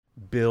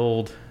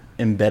build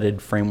embedded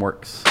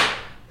frameworks.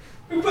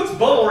 Who puts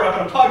bubble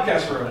wrap in a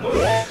podcast room?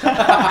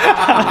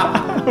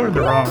 We're in the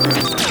wrong room.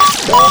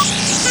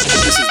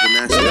 This is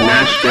the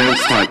Nash Dev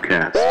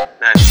Podcast.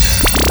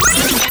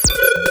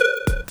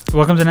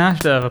 Welcome to Nash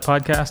Dev, a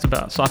podcast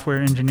about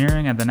software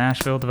engineering and the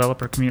Nashville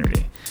developer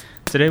community.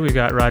 Today we've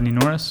got Rodney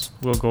Norris,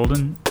 Will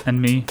Golden,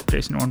 and me,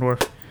 Jason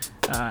Orndorff.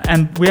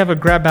 And we have a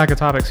grab bag of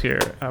topics here.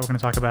 We're going to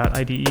talk about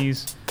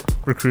IDEs,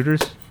 recruiters,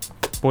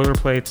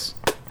 boilerplates,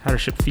 how to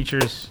ship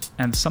features,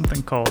 and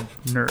something called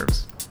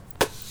nerves.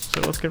 So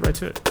let's get right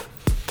to it.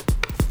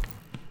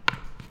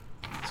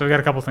 So we got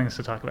a couple things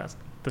to talk about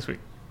this week.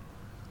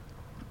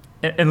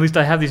 At least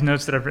I have these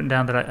notes that I've written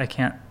down that I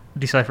can't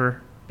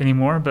decipher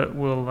anymore, but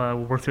we'll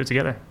work through it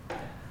together.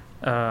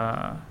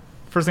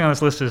 First thing on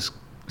this list is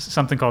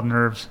something called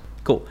Nerves.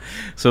 Cool.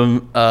 So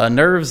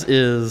Nerves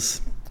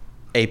is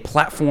a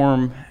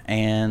platform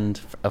and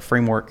a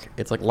framework.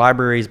 It's like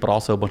libraries, but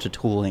also a bunch of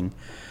tooling.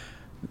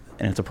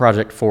 And it's a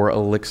project for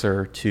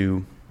Elixir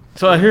to...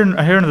 So I hear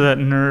that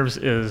Nerves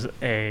is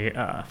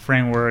a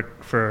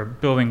framework for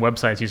building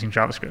websites using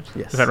JavaScript.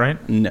 Yes. Is that right?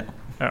 No,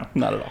 Oh.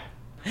 not at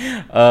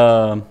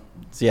all.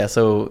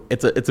 So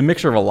it's a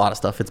mixture of a lot of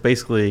stuff. It's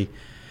basically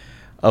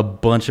a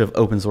bunch of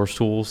open source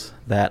tools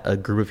that a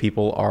group of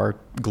people are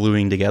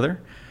gluing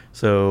together.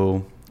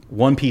 So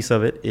one piece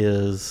of it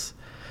is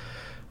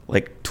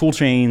like tool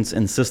chains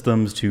and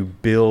systems to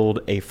build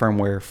a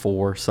firmware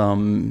for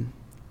some...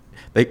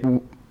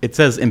 It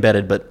says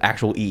embedded, but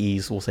actual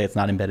EEs will say it's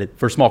not embedded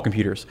for small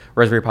computers,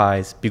 Raspberry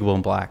Pis,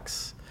 BeagleBone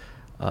Blacks,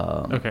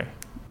 Okay.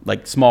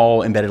 like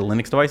small embedded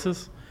Linux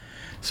devices.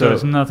 So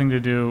it's nothing to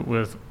do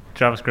with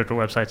JavaScript or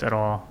websites at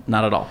all.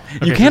 Not at all.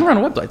 Okay, You can run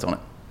websites on it.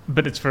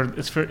 But it's for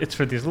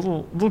these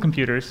little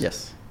computers.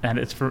 Yes. And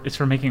it's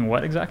for making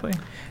what exactly?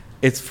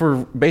 It's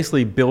for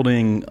basically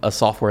building a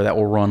software that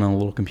will run on a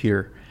little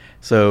computer.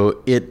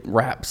 So it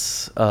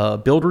wraps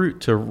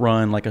Buildroot to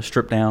run like a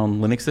stripped down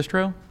Linux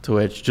distro, so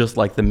it's just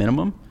like the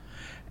minimum.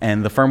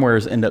 And the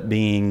firmwares end up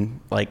being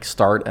like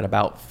start at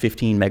about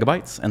 15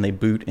 megabytes and they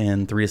boot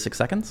in 3 to 6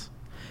 seconds.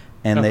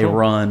 And they cool.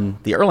 run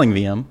the Erlang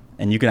VM,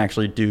 and you can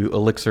actually do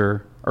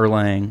Elixir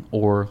Erlang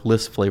or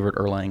Lisp flavored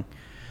Erlang.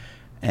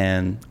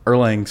 And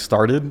Erlang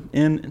started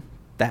in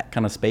that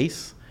kind of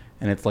space,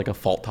 and it's like a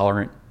fault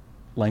tolerant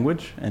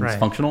language, and Right. it's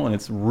functional, and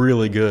it's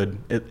really good.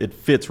 It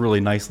fits really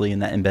nicely in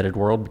that embedded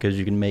world because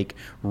you can make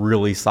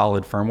really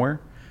solid firmware,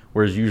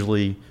 whereas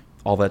usually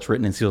all that's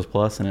written in C++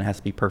 and it has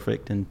to be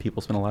perfect, and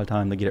people spend a lot of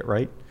time to get it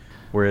right.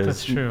 Whereas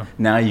That's true.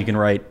 now you can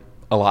write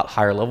a lot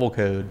higher level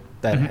code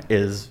that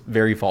is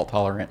very fault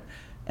tolerant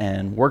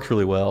and works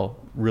really well,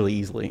 really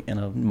easily in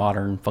a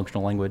modern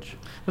functional language.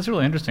 That's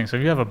really interesting. So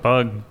if you have a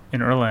bug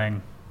in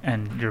Erlang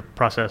and your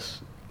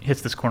process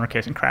hits this corner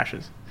case and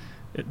crashes,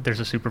 there's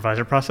a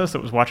supervisor process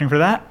that was watching for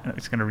that. And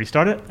it's going to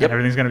restart it, and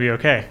everything's going to be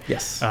okay.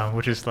 Yes.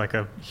 Which is like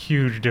a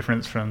huge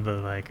difference from the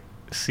like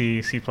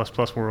C++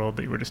 world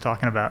that you were just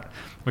talking about.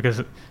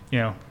 Because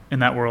in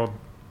that world,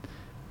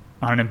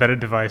 on an embedded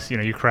device,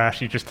 you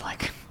crash, you just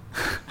like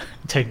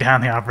take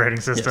down the operating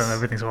system. Yes.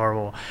 Everything's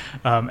horrible.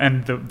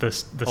 And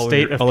the all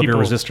state of your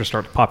people. resistors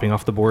start popping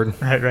off the board.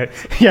 Right.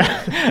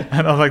 Yeah.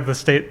 And like the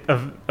state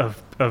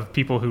of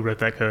people who wrote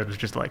that code was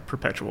just like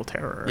perpetual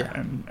terror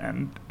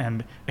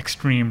and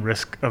extreme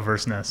risk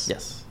averseness.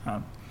 Yes.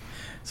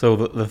 So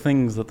the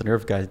things that the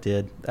Nerve guys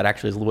did that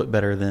actually is a little bit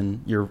better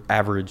than your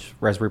average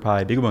Raspberry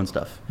Pi BeagleBone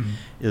stuff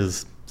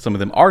is some of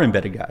them are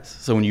embedded guys.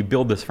 So when you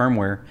build this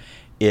firmware,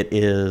 it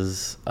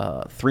is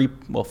 4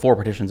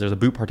 partitions. There's a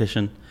boot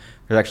partition.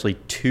 There's actually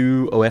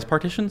 2 OS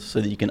partitions so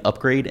that you can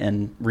upgrade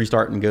and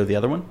restart and go to the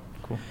other one.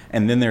 Cool.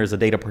 And then there's a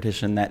data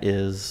partition that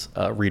is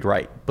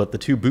read-write. But the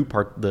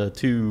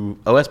 2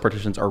 OS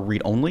partitions are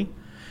read-only.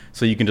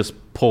 So you can just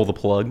pull the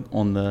plug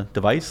on the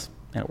device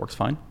and it works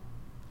fine.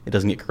 It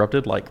doesn't get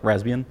corrupted like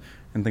Raspbian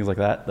and things like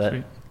that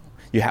Sweet.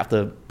 you have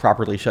to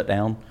properly shut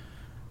down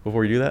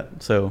before you do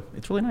that. So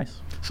it's really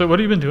nice. So what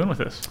have you been doing with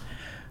this?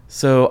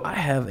 So I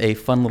have a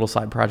fun little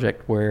side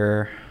project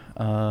where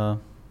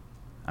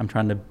I'm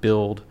trying to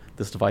build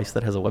this device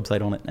that has a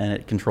website on it, and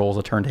it controls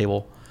a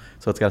turntable.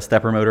 So it's got a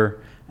stepper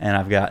motor, and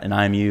I've got an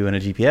IMU and a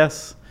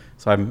GPS.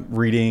 So I'm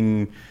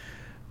reading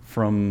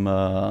from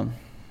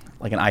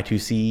like an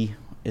I2C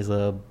is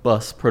a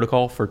bus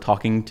protocol for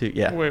talking to,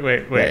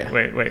 Wait.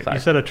 Sorry. You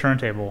said a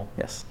turntable.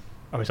 Yes.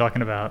 Are we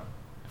talking about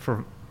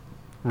for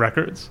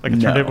records? Like a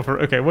No. turntable for,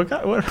 okay, what?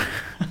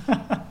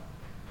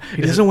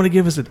 He doesn't want to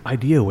give us an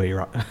idea away,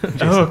 Oh,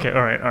 okay,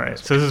 all right.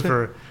 So this is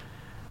for,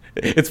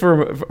 It's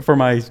for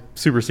my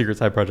super secret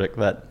side project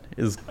that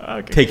is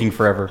Okay. taking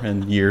forever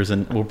and years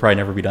and will probably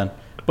never be done.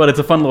 But it's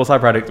a fun little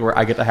side project where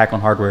I get to hack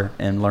on hardware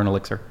and learn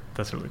Elixir.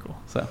 that's really cool.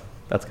 So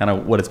that's kind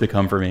of what it's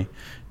become for me.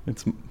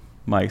 It's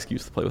my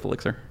excuse to play with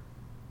Elixir.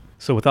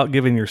 So without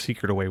giving your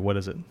secret away, what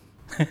is it?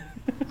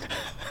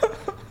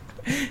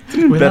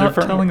 Without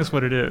firmware. telling us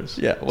what it is.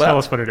 Yeah, Tell well-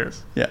 us what it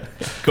is. Yeah.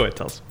 Go ahead,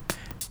 tell us.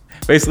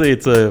 Basically,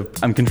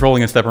 I'm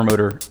controlling a stepper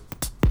motor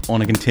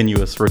on a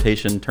continuous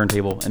rotation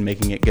turntable and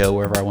making it go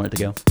wherever I want it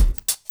to go.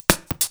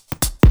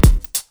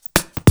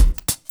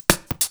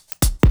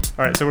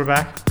 All right, so we're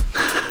back.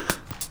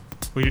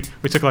 We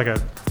took like a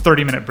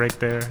 30-minute break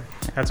there,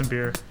 had some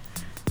beer,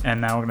 and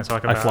now we're going to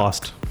talk about... I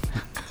flossed.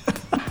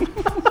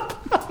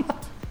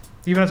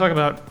 You want to talk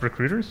about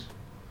recruiters?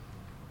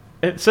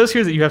 It says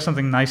here that you have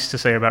something nice to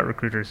say about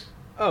recruiters.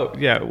 Oh,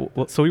 yeah.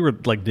 Well, so we were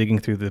like digging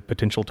through the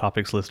potential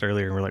topics list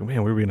earlier, and we're like,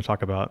 man, what are we going to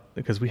talk about?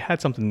 Because we had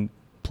something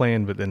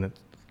planned, but then a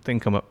thing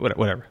come up,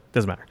 whatever.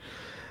 Doesn't matter.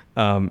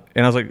 And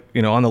I was like,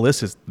 on the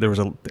list there was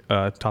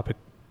a topic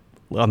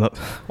on the...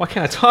 Why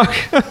can't I talk?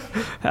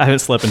 I haven't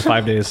slept in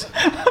 5 days.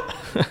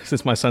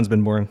 Since my son's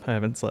been born, I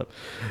haven't slept.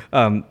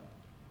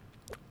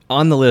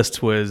 On the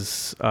list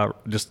was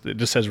it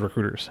just says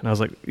recruiters, and I was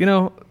like,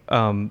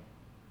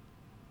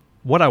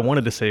 what I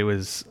wanted to say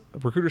was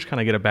recruiters kind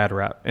of get a bad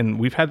rap,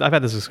 and I've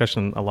had this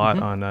discussion a lot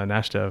on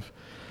NashDev,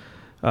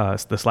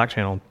 the Slack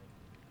channel.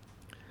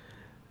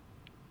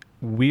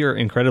 We are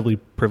incredibly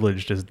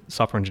privileged as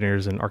software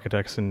engineers and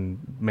architects and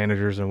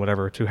managers and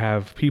whatever to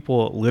have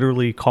people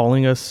literally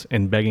calling us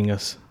and begging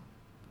us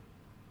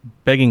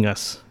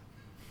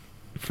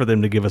for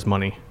them to give us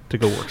money to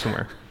go work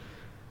somewhere.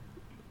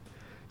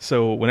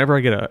 So whenever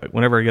I get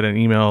an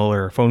email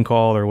or a phone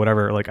call or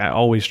whatever, like I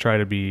always try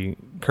to be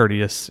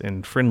courteous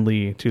and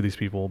friendly to these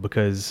people,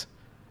 because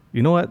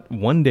you know what?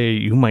 One day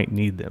you might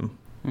need them,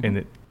 and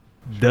it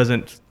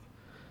doesn't,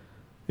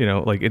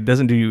 it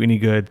doesn't do you any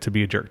good to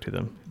be a jerk to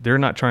them. They're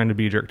not trying to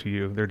be a jerk to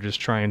you. They're just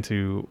trying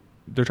to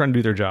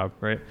do their job,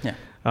 right? Yeah.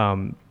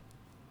 And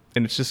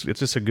it's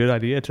just a good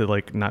idea to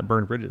like not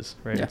burn bridges,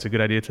 right? Yeah. It's a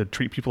good idea to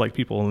treat people like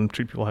people and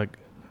treat people like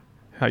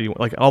how you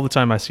like. All the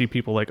time I see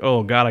people like,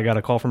 oh God, I got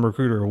a call from a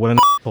recruiter. What an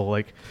asshole.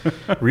 Like,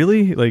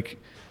 really? Like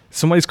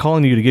somebody's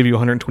calling you to give you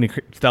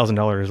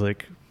 $120,000.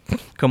 Like,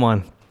 come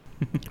on.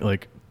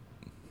 Like,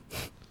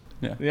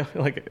 yeah.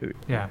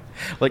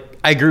 Like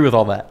I agree with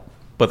all that,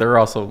 but there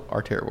also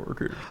are terrible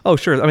recruiters. Oh,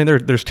 sure. I mean,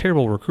 there's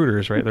terrible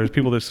recruiters, right? There's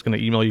people that's going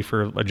to email you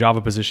for a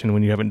Java position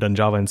when you haven't done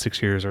Java in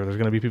 6 years, or there's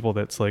going to be people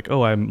that's like,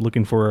 oh, I'm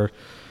looking for,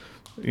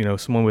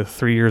 someone with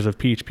 3 years of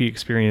PHP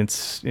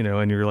experience,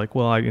 and you're like,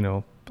 well,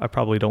 I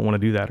probably don't want to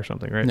do that or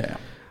something, right? Yeah.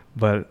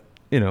 But,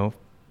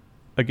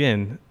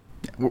 again,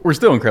 we're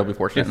still incredibly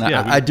fortunate. And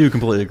I do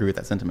completely agree with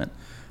that sentiment.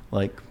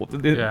 Like,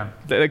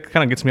 that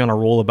kind of gets me on a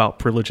roll about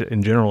privilege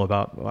in general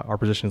about our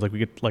positions. Like we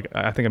get, like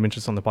I think I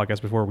mentioned this on the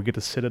podcast before, we get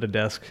to sit at a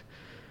desk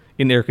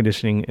in air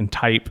conditioning and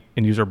type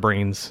and use our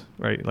brains,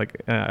 right?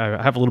 Like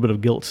I have a little bit of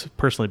guilt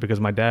personally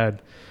because my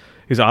dad,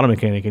 he's an auto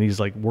mechanic and he's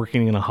like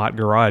working in a hot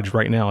garage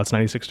right now. It's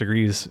 96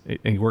 degrees and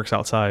he works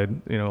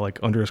outside, like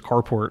under his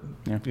carport,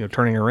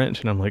 turning a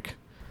wrench. And I'm like,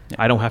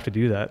 I don't have to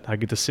do that. I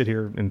get to sit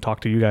here and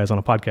talk to you guys on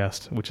a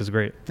podcast, which is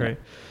great, right?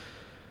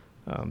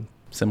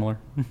 Similar.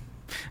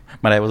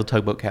 My dad was a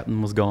tugboat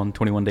captain, was gone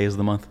 21 days of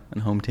the month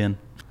and home 10.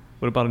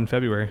 What about in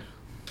February?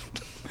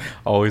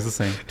 Always the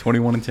same,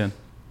 21 and 10.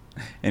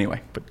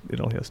 Anyway. But it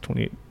only has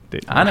 28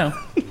 days. I know.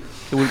 It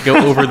would go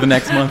over the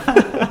next month.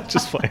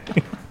 Just fine.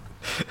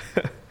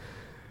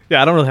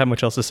 Yeah, I don't really have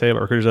much else to say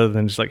about recruiters other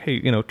than just like, hey,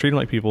 treat them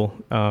like people.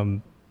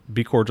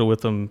 Be cordial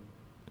with them.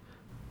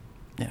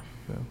 Yeah.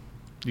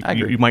 I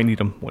agree. You might need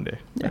them one day.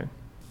 Yeah. Right?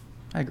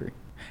 I agree.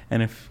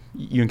 And if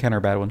you encounter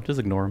a bad one, just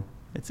ignore them.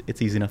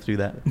 It's easy enough to do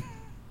that.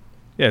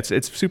 Yeah,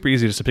 it's super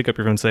easy just to pick up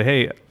your phone and say,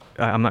 hey,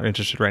 I'm not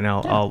interested right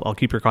now. Yeah. I'll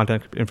keep your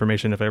contact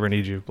information if I ever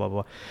need you, blah,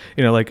 blah,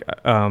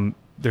 blah.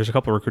 There's a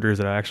couple of recruiters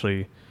that I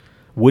actually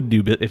would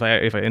do if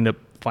I end up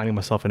finding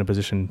myself in a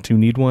position to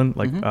need one,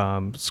 like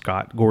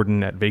Scott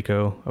Gordon at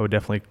Vaco. I would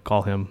definitely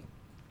call him.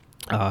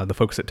 The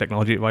folks at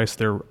Technology Advice,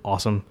 they're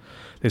awesome.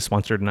 They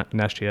sponsored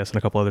Nash.js and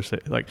a couple others.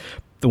 Like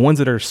the ones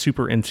that are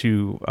super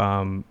into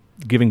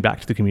giving back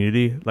to the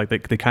community, like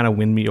they kind of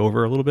win me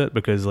over a little bit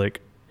because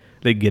like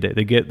they get it.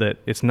 They get that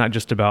it's not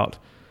just about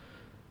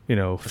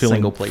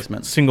filling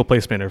single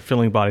placement or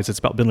filling bodies. It's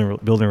about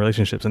building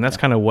relationships, and that's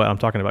kind of what I'm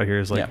talking about here.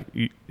 Is like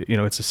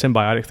it's a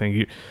symbiotic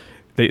thing.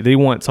 They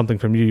want something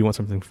from you. You want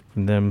something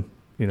from them.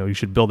 You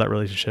should build that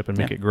relationship and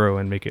make it grow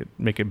and make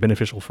it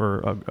beneficial for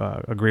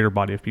a greater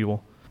body of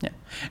people. Yeah,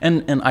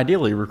 and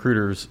ideally,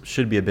 recruiters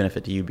should be a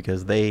benefit to you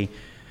because they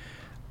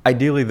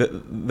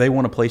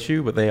want to place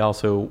you, but they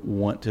also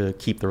want to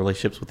keep the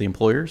relationships with the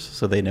employers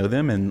so they know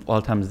them. And a lot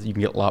of times you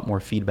can get a lot more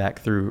feedback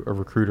through a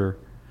recruiter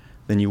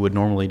than you would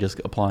normally just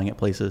applying at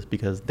places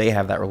because they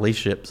have that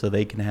relationship, so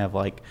they can have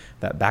like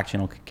that back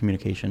channel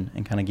communication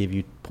and kind of give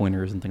you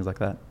pointers and things like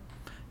that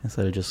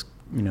instead of just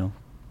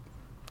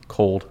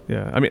cold.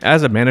 Yeah, I mean,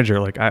 as a manager,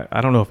 like I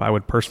don't know if I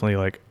would personally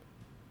like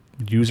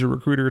use a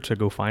recruiter to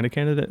go find a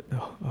candidate.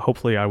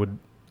 Hopefully I would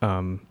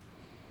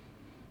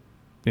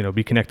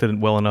be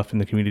connected well enough in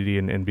the community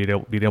and be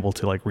able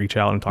to like reach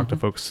out and talk to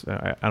folks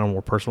on a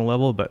more personal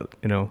level. But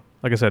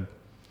like I said,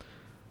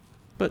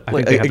 but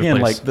like, again,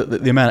 like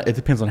the amount, it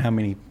depends on how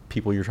many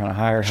people you're trying to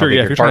hire. Sure,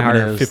 yeah. If you're trying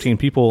to hire 15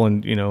 people,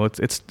 and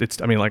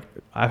it's. I mean, like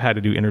I've had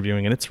to do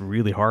interviewing, and it's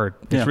really hard.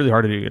 It's really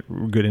hard to do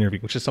a good interview,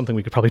 which is something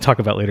we could probably talk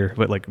about later.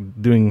 But like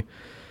doing,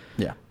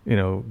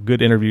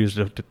 good interviews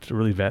to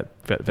really vet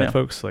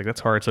folks, like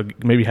that's hard. So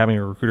maybe having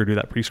a recruiter do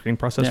that pre-screen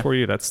process for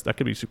you, that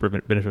could be super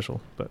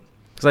beneficial. But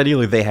because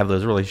ideally they have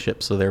those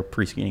relationships, so they're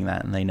pre-screening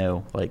that, and they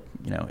know, like,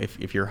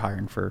 if you're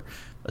hiring for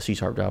a C#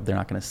 job, they're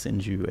not going to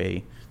send you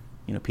a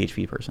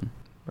PHP person.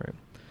 Right.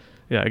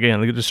 Yeah.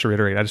 Again, just to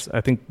reiterate,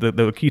 I think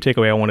the key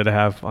takeaway I wanted to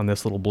have on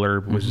this little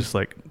blurb was just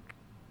like,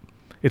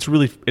 it's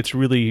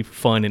really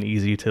fun and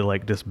easy to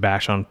like just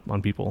bash on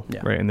people,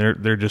 right? And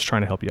they're just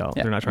trying to help you out.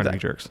 They're not trying to be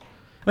jerks.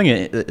 I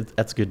think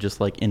that's good. Just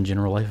like in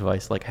general life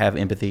advice, like have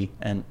empathy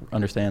and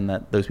understand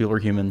that those people are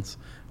humans.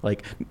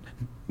 Like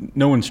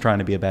no one's trying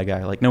to be a bad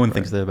guy. Like no one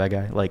thinks they're a bad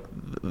guy. Like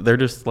they're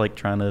just like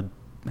trying to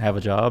have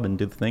a job and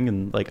do the thing.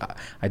 And like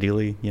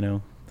ideally,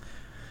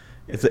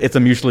 it's a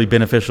mutually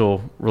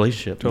beneficial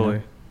relationship.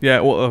 Totally.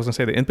 Yeah. Well, I was gonna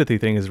say the empathy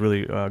thing is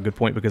really a good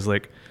point, because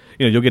like,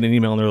 you'll get an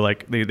email and they're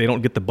like, they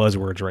don't get the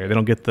buzzwords right. They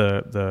don't get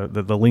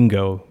the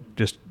lingo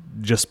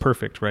just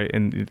perfect, right?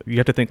 And you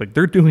have to think like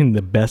they're doing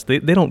the best. They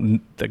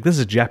don't, like, this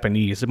is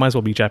Japanese. It might as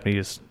well be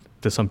Japanese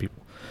to some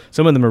people.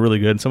 Some of them are really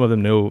good. Some of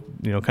them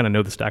kind of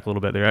know the stack a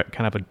little bit. They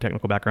kind of have a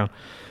technical background,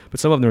 but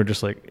some of them are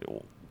just like,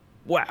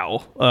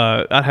 wow,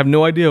 I have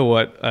no idea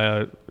what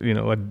a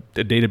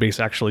database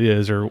actually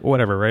is or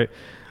whatever, right?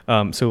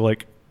 So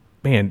like,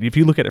 man, if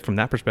you look at it from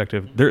that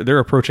perspective, they're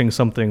approaching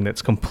something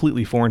that's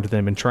completely foreign to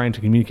them and trying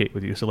to communicate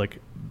with you. So like,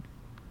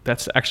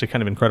 that's actually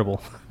kind of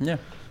incredible. Yeah. All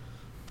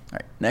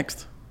right,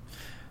 next.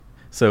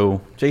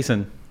 So,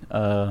 Jason,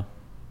 do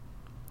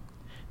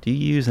you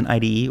use an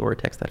IDE or a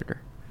text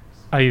editor?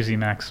 I use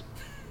Emacs.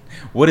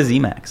 What is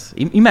Emacs?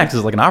 Emacs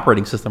is like an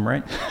operating system,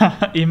 right?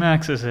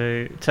 Emacs is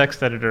a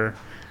text editor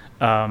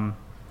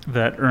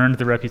that earned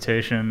the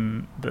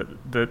reputation that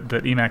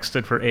Emacs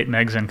stood for 8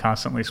 megs and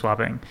constantly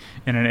swapping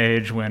in an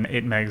age when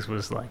 8 megs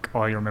was like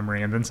all your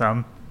memory and then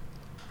some.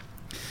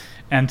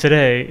 And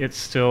today it's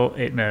still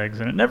 8 megs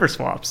and it never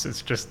swaps.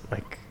 It's just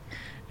like,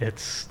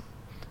 it's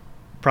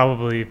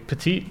probably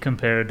petite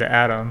compared to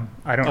Atom.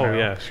 I don't know. Oh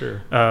yeah,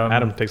 sure.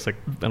 Atom takes like,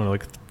 I don't know,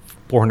 like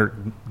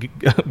 400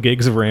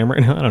 gigs of RAM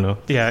right now. I don't know.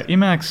 Yeah,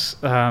 Emacs,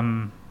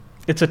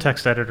 it's a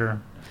text editor,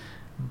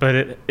 but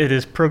it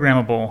is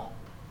programmable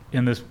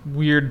in this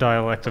weird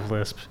dialect of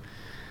Lisp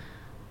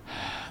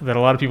that a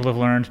lot of people have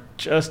learned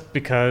just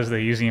because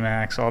they use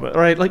Emacs all the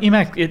right. Like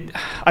Emacs,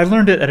 I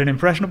learned it at an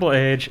impressionable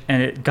age,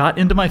 and it got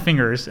into my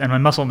fingers and my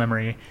muscle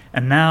memory,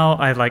 and now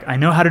I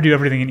know how to do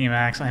everything in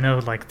Emacs. I know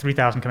like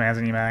 3,000 commands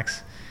in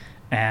Emacs,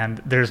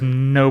 and there's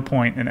no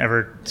point in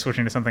ever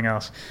switching to something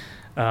else.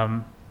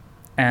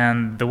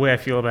 And the way I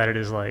feel about it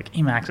is like,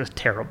 Emacs is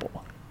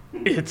terrible.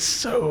 It's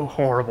so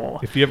horrible.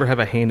 If you ever have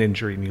a hand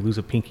injury and you lose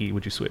a pinky,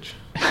 would you switch?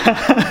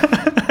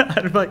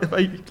 I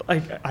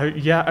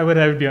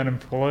would be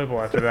unemployable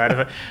after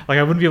that.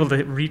 I wouldn't be able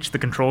to reach the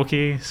control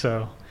key.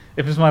 So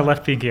if it was my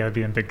left pinky, I'd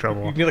be in big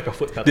trouble. You'd need like a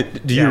foot pedal.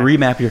 Do you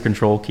remap your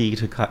control key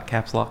to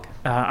caps lock?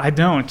 I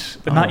don't.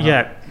 Not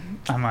yet.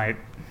 I might.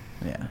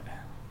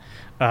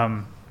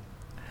 Yeah.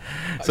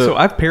 So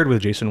I've paired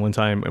with Jason one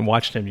time and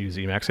watched him use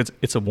Emacs.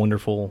 It's a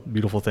wonderful,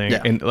 beautiful thing.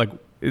 Yeah. And like,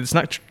 it's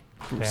not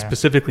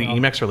specifically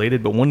Emacs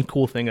related, but one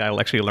cool thing I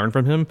actually learned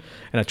from him,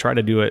 and I try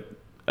to do it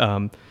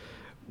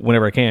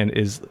whenever I can,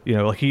 is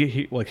like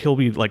he'll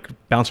be like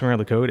bouncing around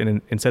the code,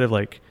 and instead of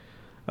like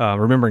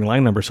remembering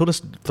line numbers, he'll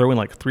just throw in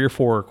like 3 or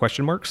 4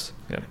 question marks,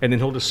 and then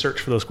he'll just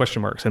search for those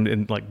question marks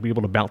and like be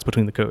able to bounce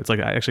between the codes. Like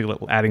I actually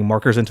adding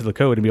markers into the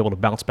code and be able to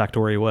bounce back to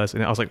where he was,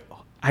 and I was like,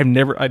 I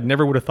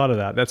never would have thought of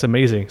that. That's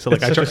amazing. So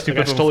like, I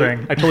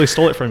totally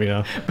stole it from you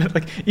now. But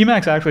like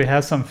Emacs actually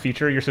has some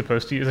feature you're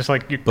supposed to use. It's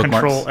like you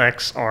Control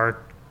X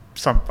R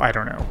some, I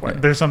don't know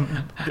what. There's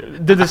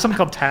something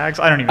called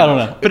tags. I don't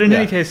know. But in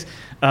any case,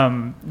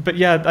 but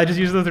yeah, I just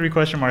use the 3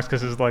 question marks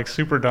because it's like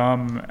super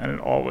dumb and it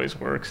always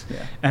works.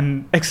 Yeah.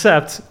 And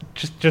except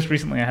just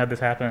recently I had this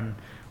happen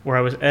where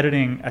I was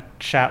editing a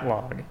chat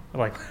log,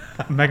 like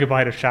a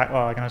megabyte of chat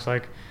log, and I was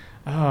like,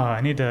 oh, I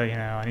need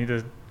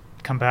to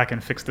come back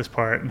and fix this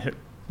part and hit,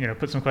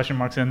 put some question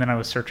marks in. Then I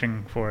was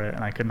searching for it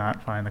and I could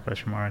not find the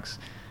question marks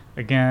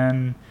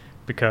again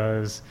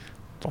because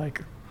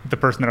like the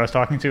person that I was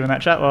talking to in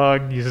that chat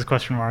log uses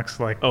question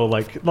marks like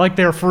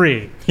they're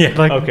free. Yeah.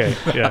 Okay.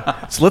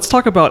 Yeah. So let's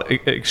talk about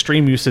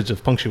extreme usage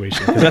of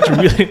punctuation, because that's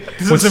really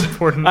this is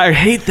important. I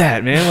hate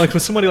that, man. Like when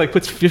somebody like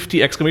puts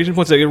 50 exclamation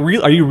points, like,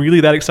 are you really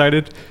that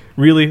excited?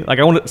 Really? Like,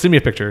 I want to send me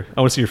a picture.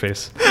 I want to see your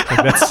face.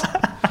 Like, that's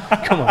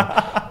come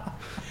on.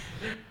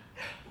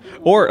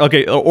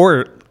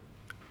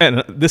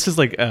 And this is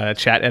like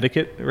chat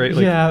etiquette, right?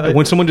 Like, yeah.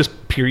 When someone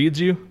just periods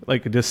you,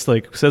 like just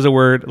like says a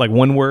word, like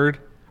one word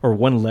or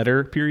one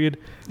letter period,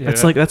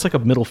 that's like a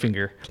middle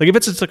finger. Like if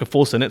it's just like a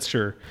full sentence,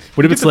 sure.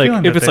 But if it's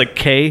like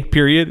K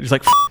period, it's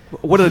like,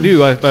 what did I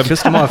do? I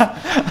pissed him off.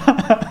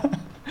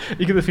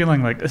 You get the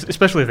feeling like,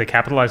 especially if they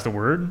capitalize the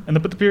word and they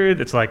put the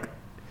period, it's like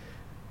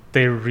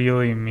they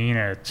really mean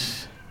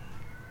it.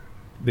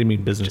 They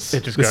mean business.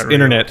 It just this got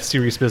internet,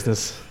 serious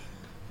business.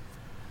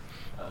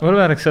 What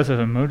about excessive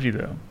emoji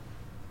though?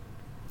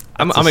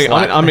 I'm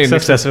an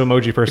excessive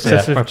emoji person.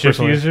 Excessive GIF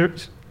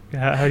users.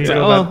 How do you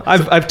feel about?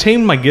 I've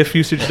tamed my GIF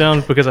usage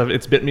down because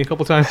it's bit me a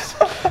couple times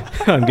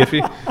on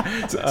Giphy.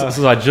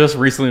 So I just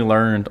recently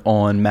learned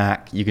on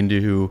Mac you can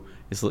do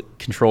is like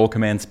Control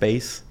Command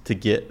Space to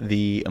get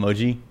the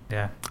emoji.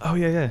 Yeah. Oh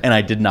yeah. And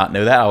I did not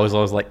know that. I was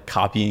always like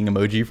copying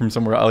emoji from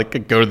somewhere. I like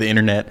could go to the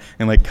internet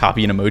and like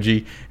copy an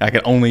emoji. I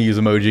could only use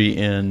emoji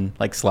in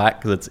like Slack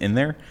because it's in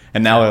there.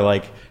 And now I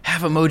like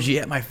have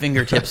emoji at my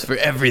fingertips for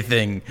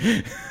everything.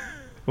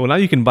 Well, now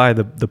you can buy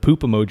the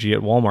poop emoji at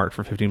Walmart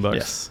for $15.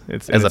 Yes,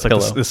 It's as a like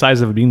pillow. the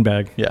size of a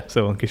beanbag. Yeah.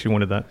 So in case you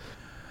wanted that.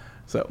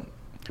 So,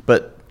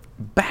 but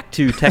back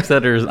to text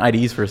editors and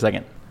IDEs for a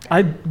second.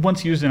 I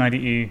once used an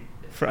IDE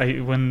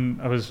when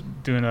I was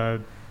doing a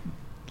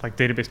like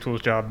database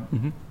tools job,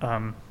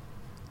 and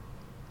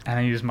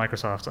I used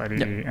Microsoft's IDE,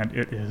 Yep. and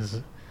it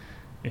is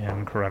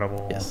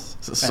incredible. Yes.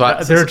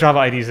 There are Java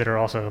IDEs that are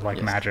also like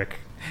Yes. magic.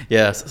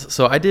 Yes.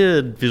 So I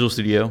did Visual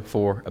Studio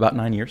for about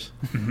 9 years.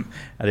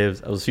 I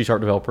was a C#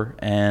 developer,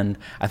 and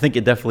I think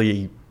it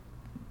definitely.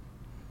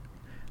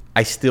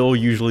 I still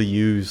usually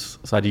use.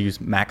 So I do use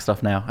Mac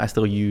stuff now. I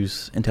still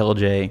use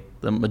IntelliJ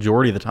the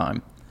majority of the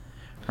time.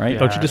 Right. Yeah.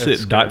 Don't you just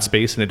it's hit dot good.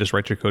 space and it just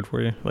writes your code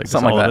for you? Like that's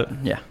Something all like of that.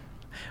 it? Yeah.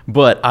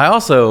 But I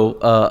also,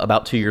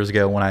 about 2 years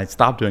ago, when I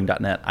stopped doing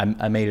 .NET,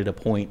 I made it a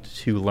point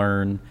to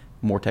learn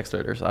more text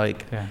editors. I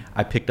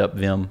picked up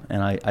Vim,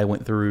 and I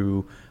went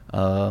through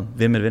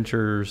Vim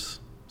Adventures.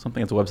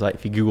 Something. It's a website.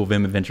 If you Google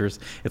Vim Adventures,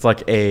 it's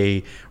like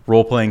a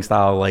role-playing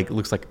style, like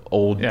looks like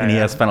old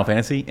NES Final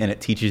Fantasy, and it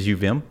teaches you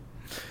Vim.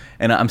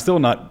 And I'm still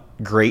not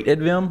great at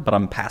Vim, but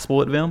I'm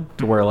passable at Vim,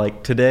 to where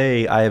like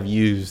today I have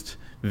used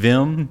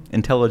Vim,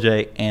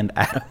 IntelliJ, and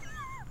Atom.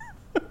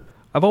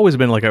 I've always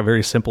been like a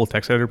very simple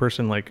text editor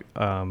person. Like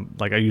I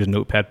use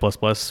Notepad++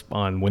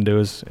 on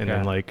Windows, and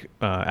then like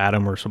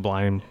Atom or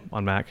Sublime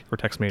on Mac, or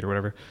TextMate or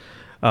whatever.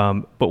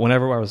 But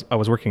whenever I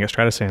was working at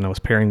Stratasand, I was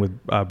pairing with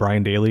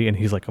Brian Daly, and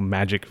he's like a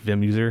magic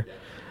Vim user,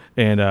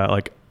 and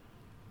like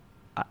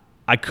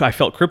I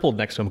felt crippled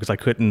next to him because I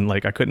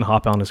couldn't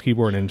hop on his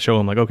keyboard and show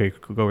him like, okay,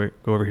 go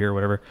over here or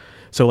whatever.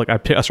 So like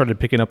I started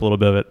picking up a little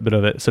bit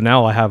of it. So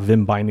now I have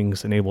Vim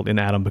bindings enabled in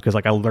Atom because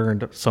like I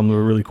learned some of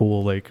the really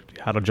cool like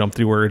how to jump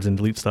through words and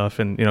delete stuff,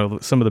 and you know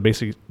some of the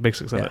basics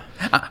of it.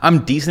 I'm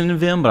decent in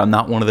Vim, but I'm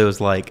not one of those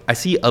like I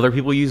see other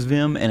people use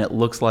Vim and it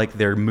looks like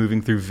they're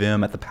moving through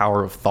Vim at the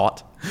power of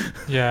thought.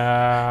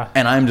 Yeah.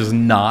 And I'm just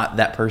not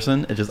that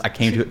person. I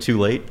came to it too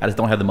late. I just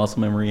don't have the muscle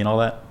memory and all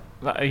that.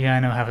 Yeah, I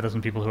know half a dozen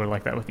people who are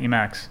like that with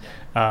Emacs,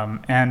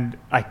 and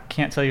I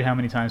can't tell you how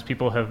many times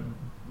people have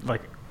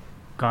like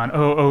gone,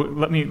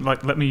 let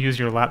me use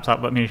your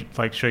laptop, let me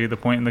like show you the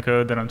point in the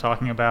code that I'm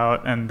talking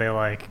about, and they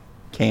like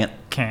Can't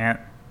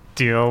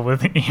deal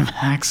with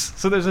Emacs.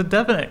 So there's a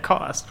definite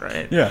cost,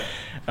 right? Yeah.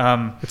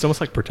 It's almost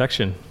like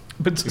protection.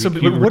 But You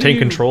what do retain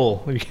you-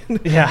 control.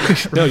 Yeah.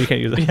 No, you can't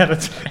use it. Yeah,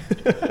 that's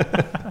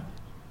right.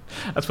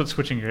 That's what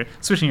switching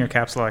your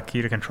caps lock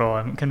key to control.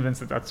 I'm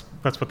convinced that's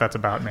what that's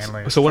about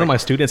mainly. So one of my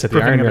students at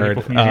the Iron preventing other Yard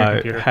people from using your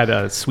computer. had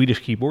a Swedish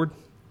keyboard,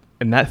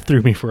 and that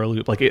threw me for a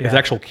loop. Like his Yeah.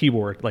 actual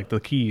keyboard, like the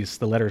keys,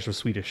 the letters were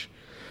Swedish.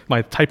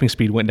 My typing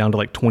speed went down to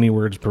like 20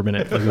 words per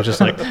minute. Like it was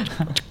just like,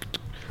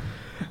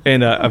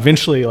 and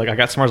eventually, like I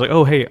got smart. I was like,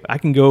 oh hey, I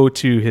can go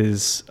to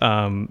his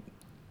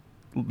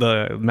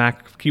the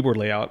Mac keyboard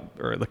layout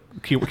or the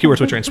keyboard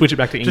switcher and switch it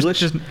back to English.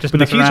 Just but the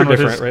mess keys around are with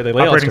different, his right? The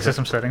layout's operating different.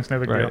 system settings, no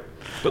big deal. Right.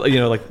 But you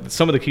know, like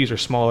some of the keys are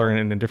smaller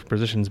and in different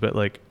positions, but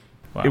like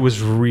Wow. it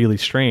was really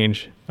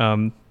strange.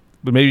 But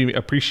made me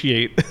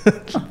appreciate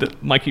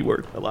my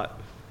keyboard a lot.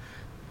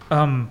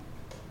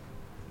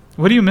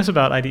 What do you miss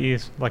about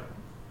IDEs? Like,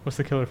 what's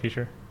the killer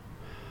feature?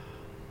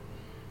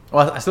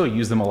 Well, I still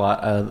use them a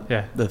lot.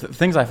 Yeah. The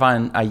things I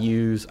find I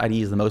use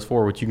IDEs the most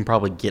for, which you can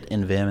probably get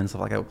in Vim and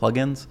stuff like that with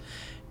plugins,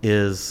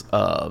 is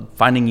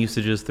finding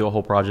usages through a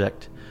whole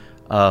project,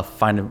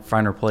 find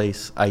and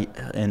replace.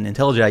 In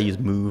IntelliJ I use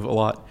move a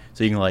lot,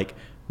 so you can like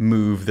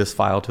move this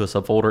file to a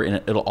subfolder and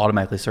it'll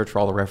automatically search for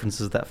all the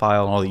references of that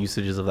file and all the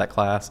usages of that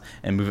class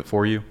and move it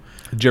for you.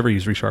 Did you ever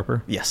use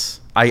ReSharper? Yes,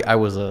 I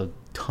was a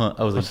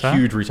What's that?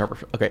 huge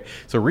ReSharper. Okay,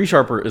 so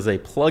ReSharper is a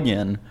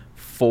plugin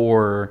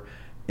for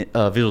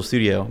Visual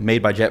Studio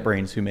made by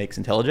JetBrains, who makes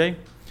IntelliJ.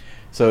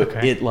 So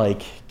Okay. it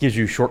like gives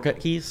you shortcut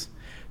keys.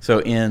 So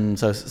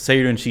say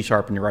you're doing C#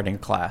 and you're writing a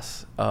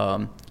class.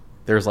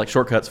 There's like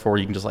shortcuts for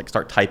you can just like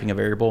start typing a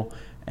variable,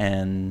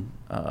 and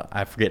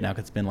I forget now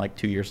because it's been like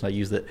 2 years since I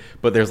used it.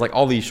 But there's like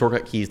all these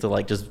shortcut keys to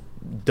like just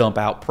dump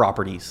out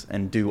properties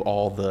and do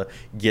all the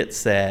get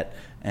set,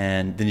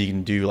 and then you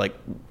can do like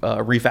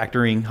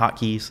refactoring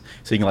hotkeys.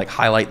 So you can like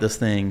highlight this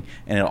thing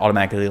and it'll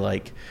automatically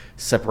like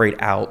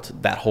separate out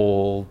that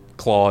whole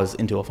clause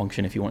into a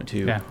function if you want it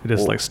to. Yeah. It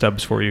is Or- like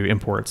stubs for you,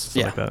 imports,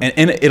 stuff like that.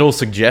 and it'll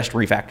suggest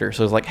refactor.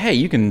 So it's like, hey,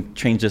 you can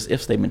change this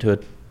if statement to a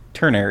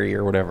ternary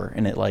or whatever,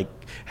 and it like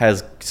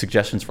has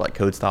suggestions for like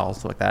code styles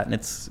and stuff like that, and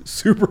it's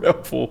super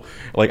helpful.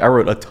 Like I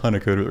wrote a ton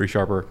of code with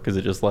ReSharper because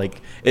it just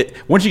like it.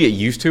 Once you get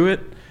used to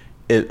it,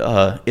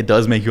 it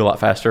does make you a lot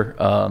faster.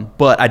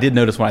 But I did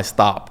notice when I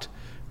stopped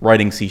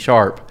writing C#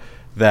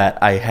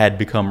 that I had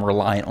become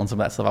reliant on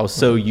some of that stuff. I was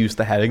so used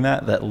to having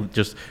that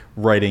just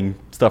writing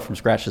stuff from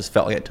scratch just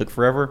felt like it took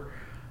forever.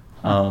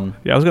 Yeah,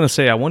 I was gonna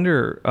say, I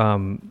wonder,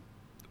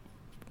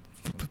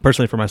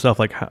 personally for myself,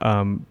 like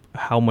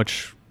how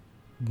much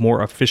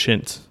more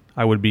efficient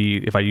I would be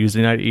if I used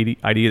an IDE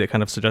that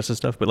kind of suggested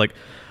stuff. But like,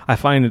 I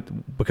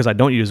find because I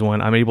don't use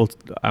one,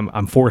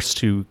 I'm forced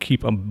to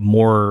keep a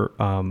more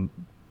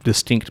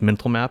distinct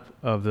mental map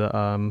of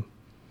the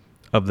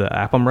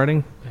app I'm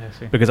writing,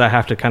 because I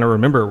have to kind of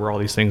remember where all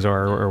these things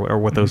are or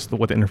what the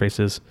interface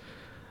is.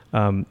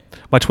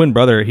 My twin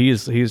brother,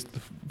 he's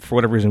for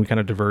whatever reason we kind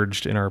of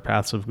diverged in our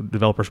paths of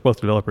both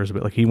developers,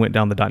 but like he went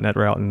down the .NET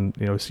route,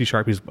 and C#,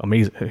 he's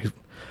amazing. He's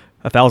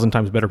 1,000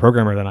 times better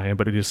programmer than I am,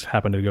 but he just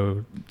happened to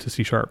go to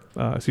C#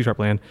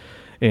 land,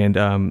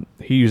 and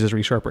he uses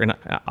ReSharper, and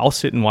I'll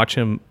sit and watch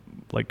him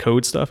like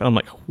code stuff, and I'm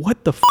like,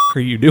 what the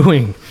are you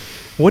doing?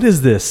 What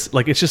is this?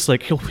 Like, it's just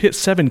like he'll hit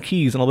 7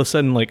 keys, and all of a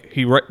sudden, like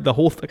he write the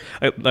whole thing.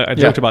 I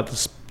joked about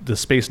the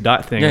space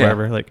dot thing, or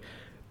whatever. Like,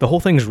 the whole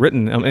thing's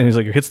written, and he's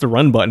like, hits the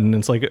run button, and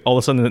it's like all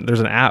of a sudden there's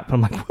an app. I'm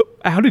like,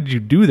 how did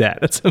you do that?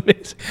 That's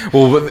amazing.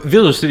 Well,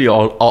 Visual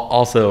Studio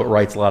also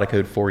writes a lot of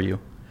code for you.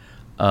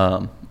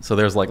 So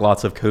there's like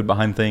lots of code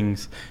behind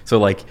things. So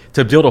like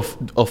to build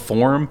a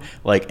form,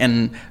 like,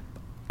 and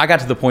I got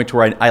to the point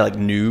where I like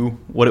knew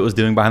what it was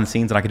doing behind the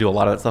scenes, and I could do a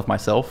lot of that stuff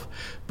myself.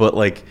 But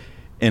like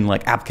in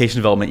like application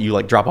development, you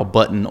like drop a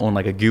button on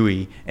like a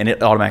GUI, and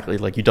it automatically,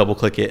 like, you double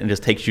click it and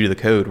just takes you to the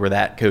code where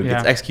that code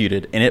gets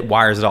executed, and it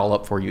wires it all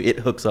up for you. It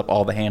hooks up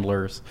all the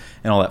handlers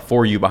and all that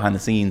for you behind the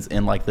scenes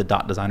in like the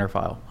 .designer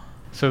file.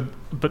 So,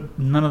 but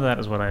none of that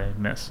is what I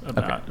miss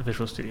about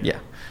Visual Studio. Yeah.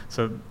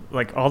 So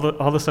like all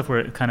the stuff where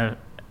it kind of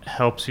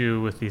helps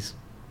you with these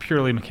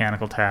purely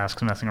mechanical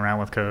tasks, messing around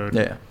with code.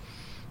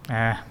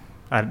 Yeah.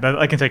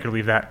 I can take or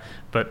leave that.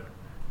 But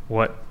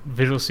what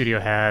Visual Studio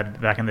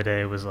had back in the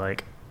day was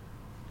like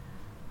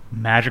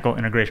magical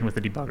integration with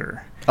the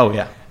debugger. Oh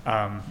yeah.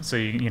 So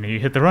you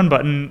hit the run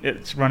button,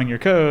 it's running your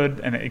code,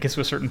 and it gets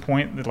to a certain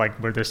point that, like,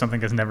 where there's something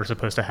that's never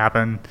supposed to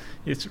happen.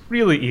 It's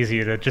really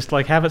easy to just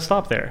like have it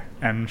stop there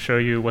and show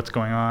you what's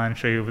going on,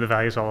 show you the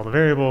values of all the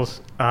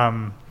variables,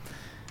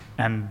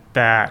 and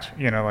that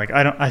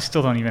I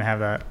still don't even have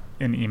that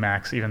in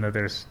Emacs, even though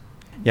there's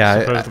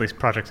supposedly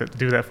projects that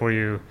do that for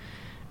you.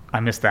 I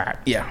miss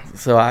that. Yeah,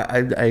 so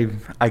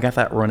I got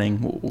that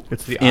running.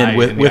 It's the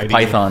with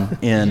Python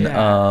in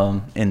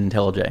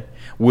IntelliJ,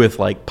 with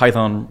like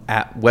Python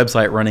app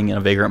website running in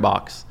a Vagrant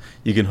box.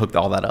 You can hook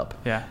all that up.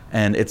 Yeah,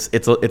 and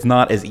it's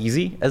not as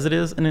easy as it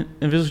is in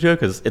Visual Studio,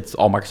 because it's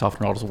all Microsoft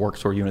and all just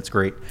works for you, and it's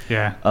great.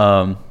 Yeah.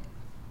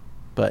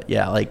 But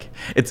yeah, like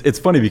it's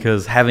funny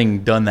because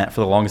having done that for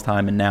the longest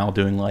time, and now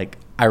doing like,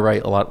 I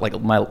write a lot, like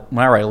when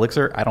I write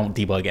Elixir, I don't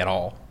debug at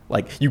all.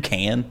 Like, you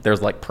can,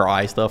 there's like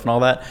Pry stuff and all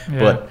that,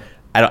 but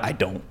I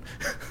don't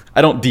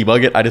I don't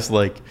debug it.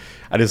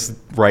 I just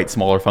write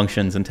smaller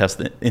functions and test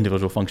the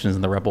individual functions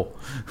in the REPL.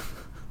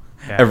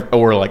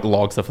 Or like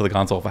log stuff to the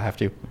console if I have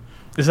to.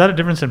 Is that a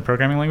difference in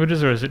programming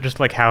languages, or is it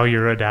just like how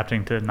you're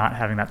adapting to not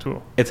having that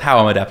tool? It's how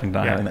I'm adapting to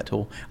not having that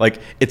tool.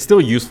 Like, it's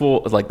still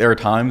useful. Like, there are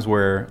times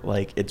where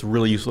like it's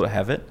really useful to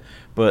have it,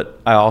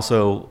 but I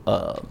also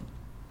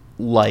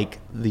like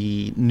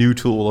the new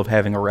tool of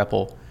having a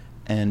REPL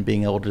and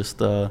being able to just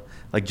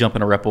like jump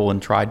in a REPL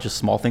and try just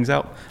small things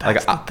out.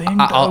 That's like the thing.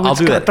 I'll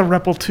do that. The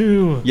REPL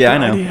too. Yeah, I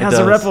know. It has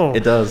a REPL.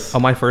 It does.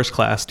 On my first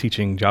class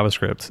teaching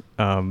JavaScript,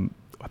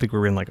 I think we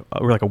were like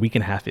a week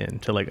and a half in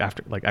to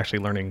actually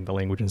learning the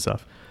language and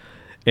stuff,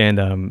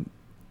 and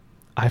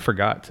I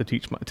forgot to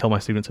tell my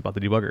students about the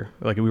debugger.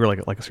 Like, we were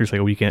like seriously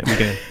a weekend.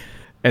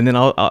 And then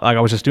I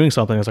was just doing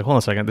something. I was like, hold on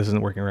a second, this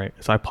isn't working right.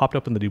 So I popped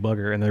up in the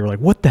debugger, and they were like,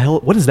 what the hell?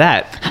 What is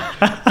that?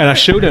 And I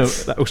showed them.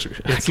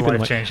 It's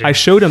life-changing. I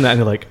showed them that, and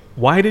they're like,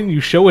 why didn't you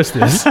show us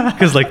this?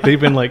 Because like they've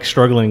been like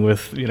struggling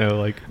with,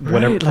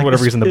 whatever, for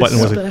whatever reason the button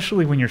was.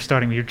 Especially when you're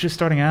just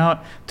starting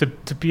out,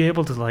 to be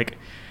able to like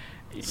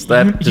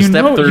step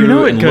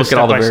through and look at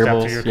all the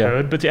variables. To your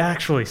code, but to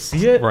actually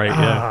see it, right?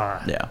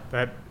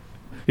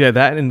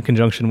 That in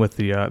conjunction with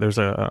the there's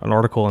an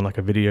article and like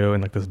a video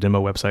and like this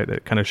demo website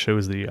that kind of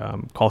shows the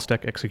call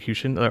stack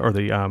execution or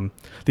the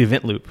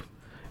event loop,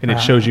 and it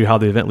shows you how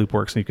the event loop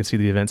works, and you can see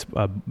the events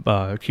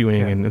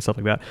queuing and stuff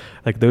like that.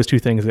 Like, those two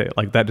things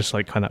that just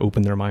like kind of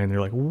open their mind.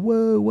 They're like,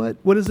 whoa,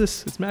 what is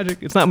this? It's magic.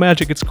 It's not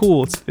magic. It's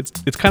cool.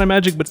 It's kind of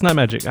magic, but it's not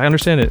magic. I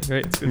understand it.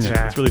 Right?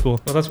 It's really cool.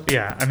 Well, that's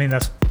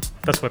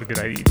what a good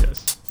IDE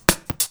does.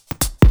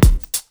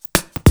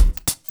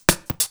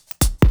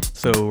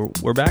 So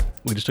we're back.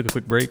 We just took a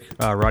quick break.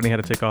 Rodney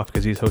had to take off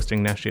because he's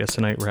hosting Nash.js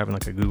tonight. We're having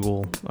like a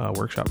Google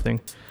workshop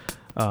thing.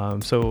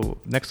 So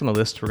next on the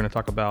list, we're going to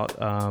talk about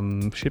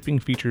shipping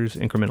features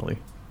incrementally.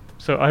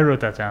 So I wrote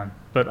that down,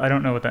 but I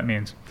don't know what that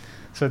means.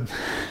 So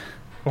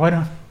why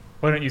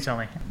don't you tell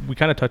me? We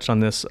kind of touched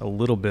on this a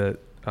little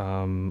bit. I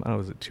don't know,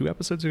 was it 2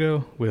 episodes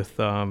ago with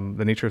the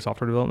nature of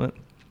software development,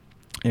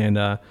 and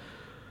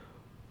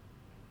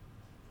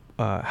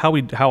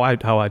how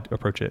I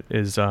approach it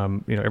is,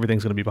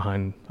 everything's going to be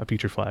behind a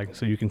feature flag,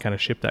 so you can kind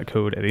of ship that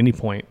code at any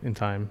point in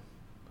time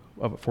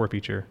for a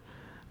feature,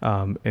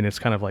 and it's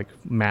kind of like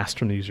masked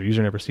from the user.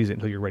 User never sees it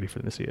until you're ready for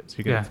them to see it. So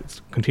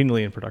it's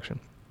continually in production.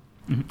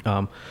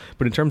 Mm-hmm.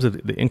 But in terms of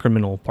the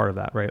incremental part of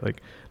that, right?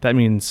 Like, that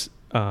means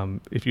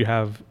if you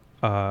have,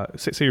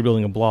 say you're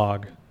building a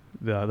blog,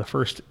 the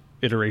first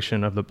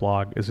iteration of the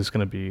blog is just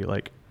going to be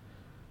like,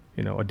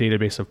 a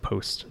database of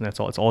posts, and that's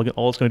all.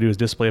 All it's going to do is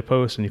display a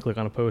post, and you click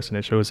on a post, and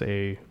it shows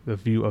the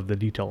view of the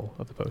detail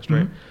of the post,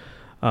 right?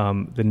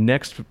 The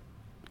next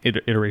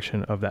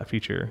iteration of that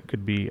feature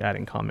could be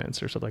adding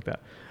comments or stuff like that.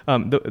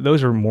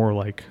 Those are more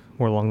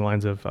along the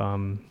lines of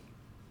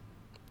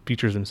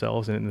features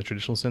themselves in the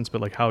traditional sense,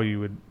 but like how you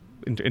would,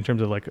 in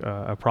terms of like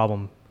a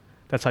problem,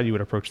 that's how you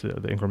would approach the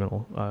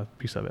incremental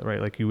piece of it,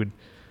 right? Like you would,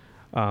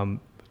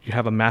 you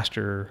have a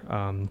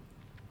master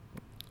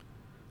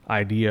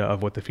idea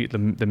of what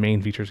the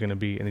main feature is going to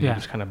be, and then you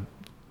just kind of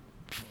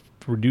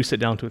reduce it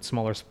down to its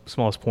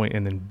smallest point,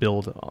 and then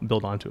build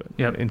onto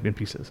it in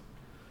pieces.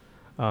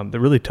 The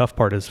really tough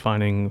part is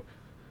finding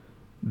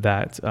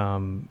that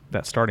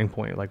starting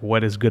point, like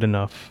what is good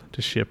enough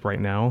to ship right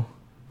now,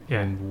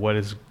 and what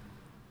is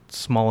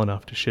small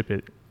enough to ship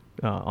it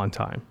on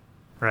time.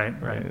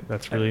 Right.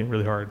 That's really,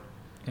 really hard.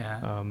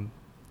 Yeah.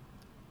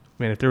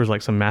 Man, if there was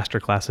like some master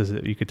classes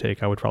that you could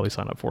take, I would probably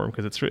sign up for them,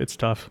 because it's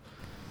tough.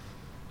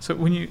 So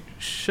when you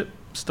ship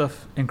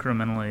stuff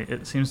incrementally,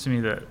 it seems to me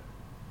that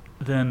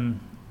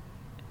then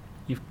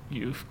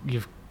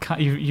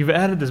you've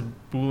added this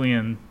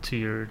Boolean to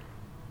your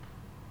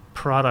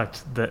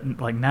product that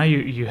like now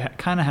you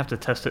kind of have to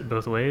test it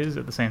both ways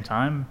at the same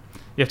time.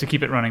 You have to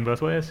keep it running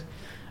both ways.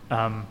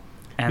 And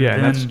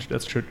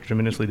that's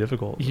tremendously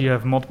difficult. You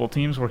have multiple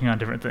teams working on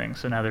different things.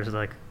 So now there's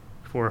like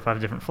 4 or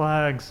 5 different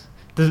flags.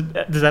 Does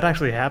that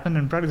actually happen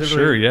in products?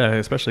 Sure, yeah,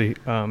 especially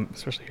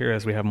here,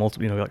 as we have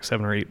multiple, like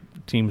 7 or 8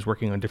 teams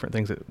working on different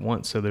things at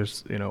once. So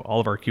there's,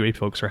 all of our QA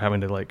folks are having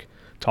to like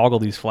toggle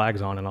these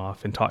flags on and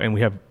off, and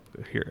we have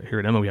here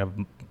at Emma, we have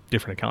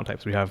different account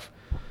types. We have,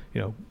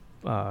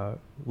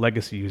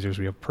 legacy users,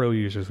 we have pro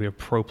users, we have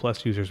pro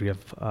plus users, we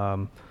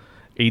have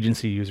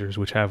agency users,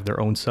 which have their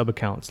own sub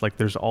accounts. Like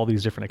there's all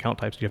these different account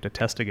types you have to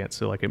test against.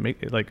 So like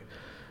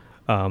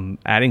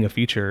adding a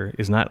feature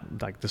is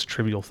not like this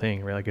trivial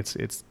thing, right? Like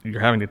it's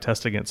you're having to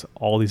test against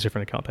all these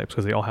different account types,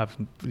 because they all have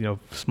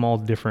small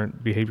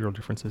different behavioral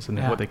differences in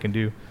what they can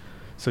do.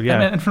 So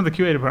and from the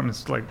QA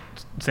department's like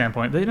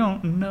standpoint, they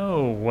don't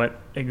know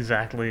what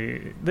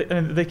exactly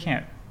they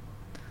can't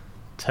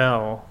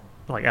tell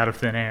like out of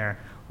thin air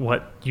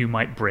what you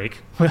might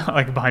break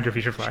like behind your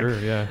feature flag. Sure,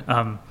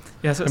 yeah.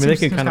 So they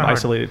can kind of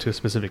isolate it to a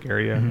specific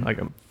area. Like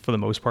for the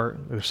most part,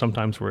 there's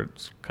sometimes where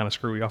it's kind of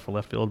screwy off the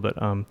left field,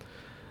 but like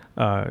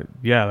a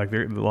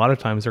lot of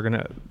times they're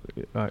gonna.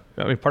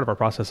 Part of our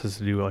process is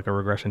to do like a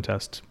regression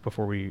test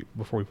before we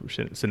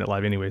send it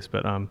live, anyways.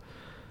 But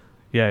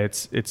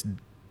it's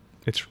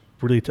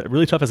really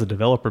really tough as a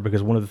developer,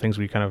 because one of the things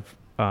we kind of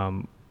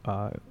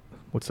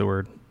what's the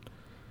word?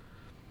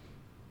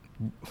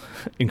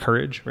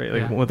 Encourage, right?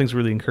 Like one of the things we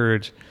really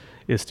encourage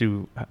is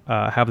to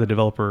have the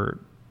developer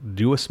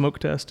do a smoke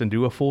test and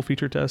do a full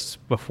feature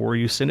test before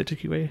you send it to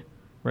QA,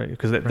 right?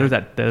 Because there's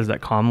that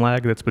comm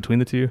lag that's between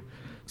the two.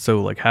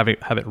 So like have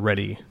it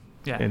ready,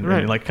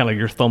 and like kind of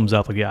your thumbs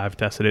up, like I've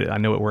tested it, I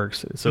know it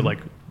works. So like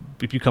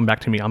if you come back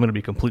to me, I'm going to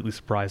be completely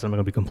surprised. I'm going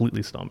to be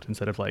completely stumped,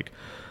 instead of like,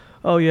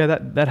 oh yeah,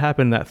 that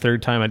happened that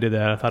third time I did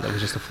that. I thought it was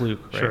just a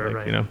fluke. Right? Sure,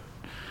 like, right.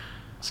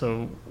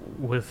 So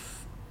with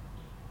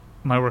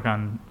my work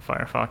on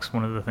Firefox,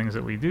 one of the things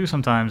that we do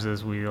sometimes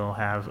is we'll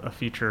have a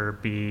feature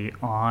be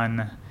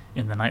on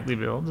in the nightly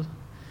build,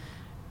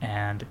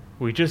 and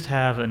we just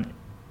have an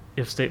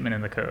if statement in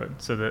the code,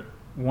 so that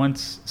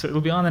so it'll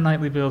be on the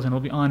nightly builds, and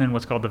it'll be on in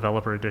what's called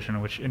Developer Edition,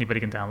 which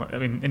anybody can download.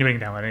 Anybody can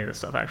download any of this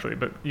stuff actually,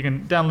 but you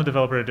can download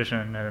Developer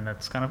Edition, and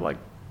it's kind of like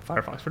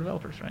Firefox for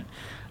developers, right?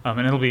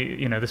 And it'll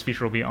be, this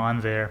feature will be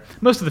on there.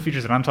 Most of the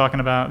features that I'm talking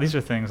about, these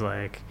are things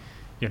like,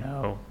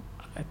 the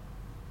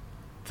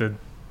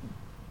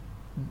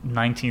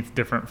 19th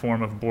different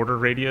form of border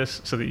radius,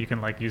 so that you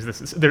can like use this.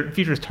 They're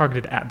features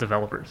targeted at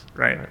developers,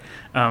 right?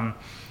 Or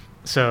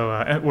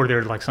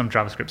they're like some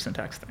JavaScript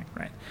syntax thing,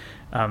 right?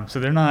 So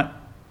they're not,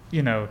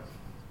 they're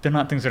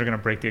not things that are going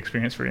to break the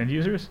experience for end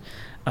users.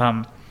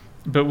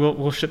 But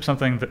we'll ship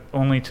something that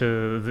only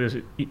to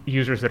the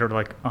users that are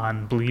like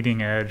on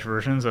bleeding edge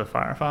versions of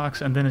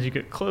Firefox, and then as you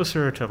get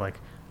closer to like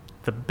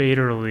the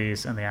beta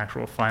release and the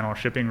actual final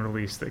shipping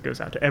release that goes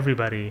out to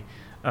everybody,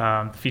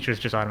 features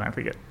just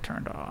automatically get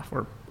turned off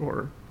or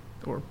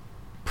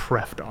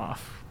prefed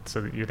off,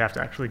 so that you'd have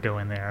to actually go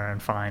in there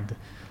and find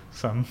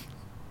some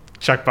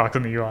checkbox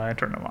in the UI and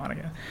turn them on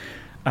again.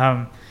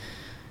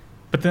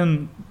 But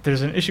then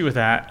there's an issue with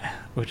that,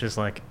 which is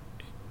like,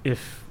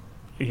 if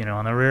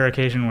on the rare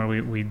occasion where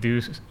we do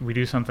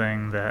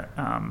something that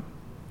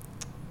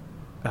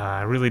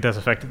really does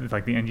affect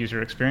like the end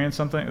user experience,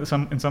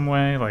 in some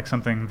way, like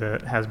something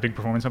that has big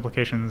performance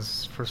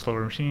implications for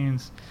slower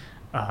machines,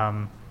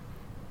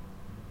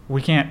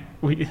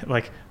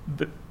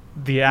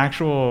 the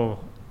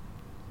actual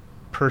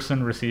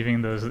person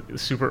receiving those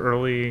super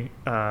early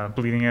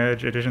bleeding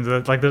edge editions,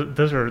 like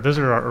those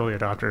are our early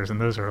adopters,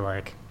 and those are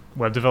like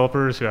web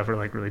developers who have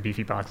like really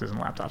beefy boxes and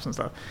laptops and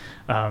stuff.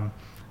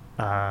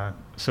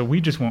 So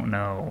we just won't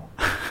know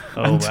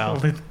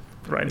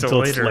right until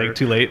later. It's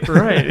too late.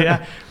 Right,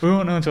 yeah. We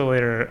won't know until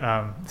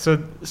later.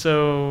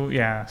 So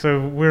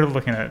we're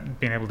looking at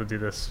being able to do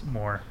this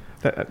more.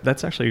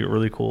 That's actually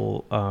really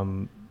cool.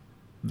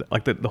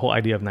 Like the whole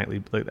idea of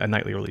a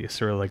nightly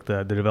release, or like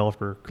the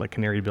developer like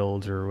canary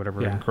builds or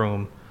whatever in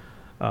Chrome,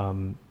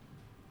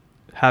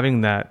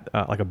 having that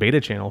like a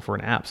beta channel for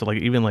an app. So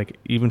like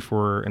even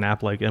for an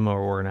app like Emma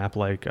or an app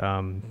like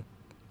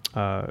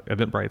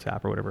Eventbrite's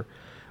app or whatever,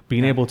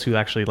 being able to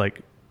actually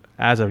like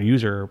as a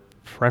user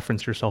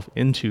preference yourself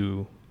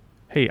into,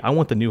 hey, I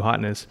want the new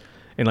hotness,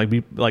 and like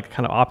be like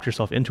kind of opt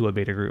yourself into a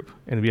beta group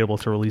and be able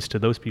to release to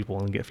those people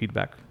and get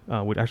feedback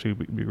would actually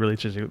be really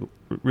interesting.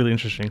 Really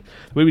interesting.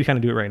 The way we kind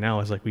of do it right now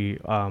is like we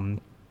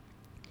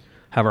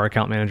have our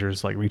account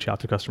managers like reach out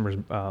to customers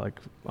like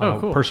on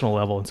a personal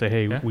level and say,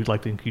 hey, we'd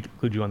like to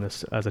include you on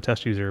this as a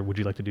test user. Would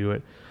you like to do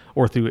it?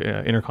 Or through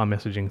intercom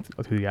messaging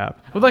through the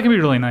app. Well, that can be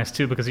really nice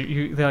too, because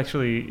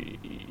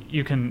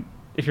you can,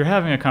 if you're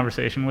having a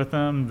conversation with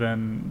them,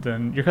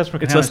 then your customer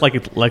can it's less likely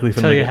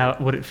for tell them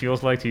you what it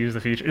feels like to use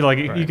the feature. Like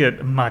you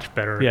get much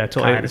better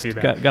kind of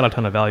feedback. Got a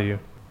ton of value.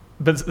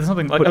 But there's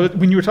something like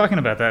when you were talking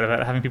about that,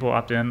 about having people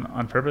opt in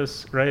on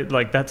purpose, right?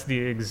 Like that's the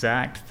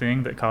exact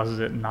thing that causes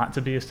it not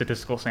to be a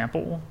statistical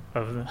sample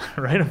of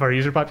of our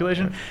user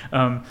population.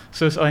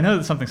 So I know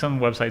that something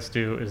some websites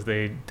do is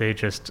they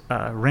just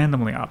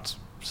randomly opt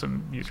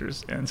some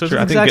users, and so it's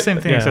the exact same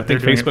thing. Except I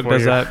think Facebook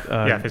does that.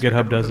 Facebook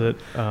GitHub does it.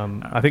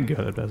 I think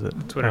GitHub does it.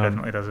 Twitter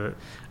definitely does it.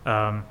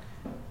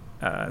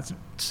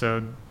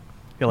 So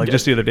yeah, like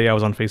just the other day, I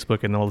was on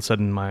Facebook, and all of a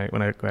sudden,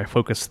 when I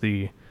focus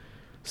the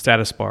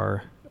status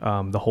bar,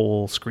 the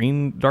whole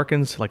screen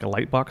darkens. Like a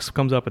light box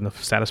comes up, and the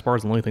status bar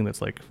is the only thing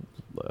that's like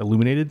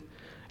illuminated.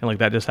 And like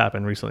that just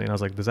happened recently, and I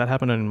was like, does that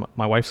happen on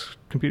my wife's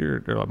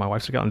computer or my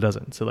wife's account? It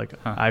doesn't. So like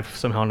I've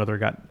somehow or another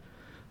got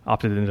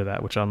opted into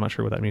that, which I'm not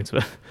sure what that means,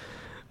 but.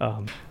 I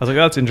was like,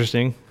 oh, that's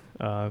interesting.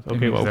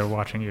 Okay, well, they're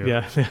watching you.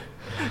 Yeah,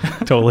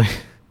 totally.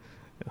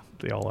 Yeah,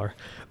 they all are.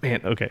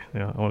 Man, okay.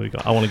 Yeah, I want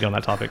to go on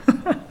that topic.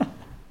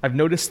 I've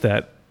noticed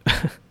that.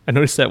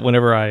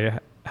 Whenever I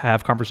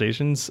have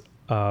conversations,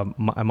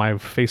 my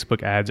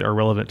Facebook ads are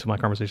relevant to my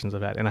conversations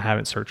I've had, and I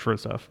haven't searched for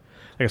stuff.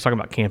 Like I was talking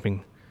about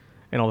camping,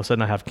 and all of a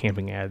sudden I have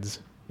camping ads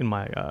in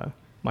my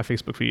my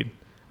Facebook feed.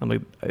 I'm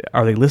like,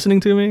 are they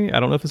listening to me? I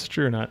don't know if this is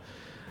true or not.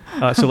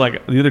 So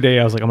like the other day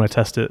I was like, I'm going to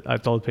test it. I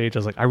told Paige, I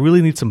was like, I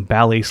really need some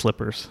ballet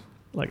slippers.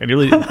 Like and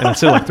I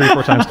said like 3 or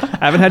 4 times.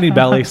 I haven't had any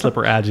ballet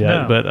slipper ads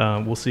yet, but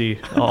we'll see.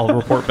 I'll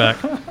report back.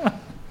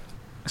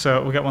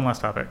 So we got one last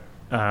topic,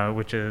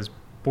 which is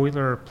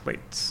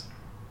boilerplates.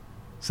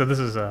 So this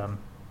is, I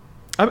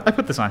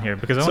put this on here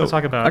because I want to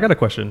talk about. I got a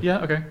question.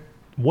 Yeah. Okay.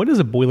 What is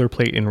a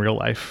boilerplate in real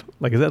life?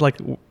 Like, is that like?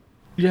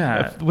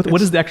 Yeah.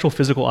 What is the actual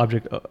physical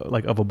object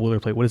like of a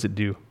boilerplate? What does it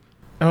do?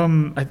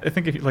 I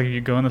think if you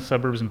go in the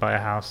suburbs and buy a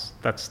house,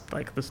 that's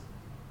like this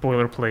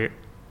boilerplate.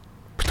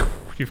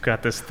 You've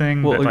got this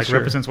thing that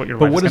represents what your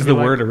life is. But what does the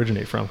word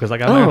originate from? Because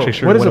like I'm not actually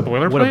sure what is a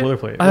boilerplate. What a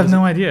boilerplate? I have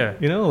no idea.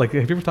 You know, like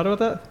have you ever thought about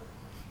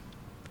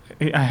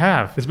that? I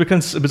have. It's become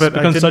such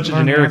a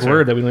generic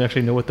word that we don't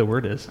actually know what the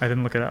word is. I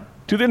didn't look it up.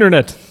 To the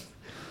internet.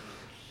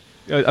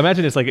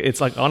 Imagine it's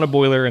like on a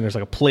boiler and there's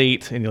like a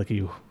plate and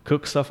you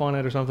cook stuff on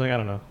it or something. I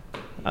don't know.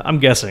 I'm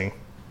guessing.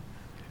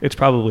 It's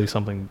probably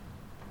something.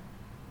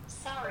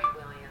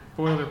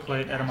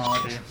 Boilerplate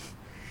etymology.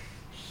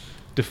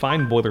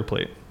 Define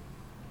boilerplate.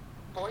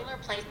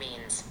 Boilerplate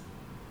means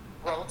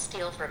rolled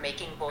steel for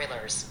making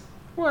boilers.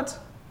 What?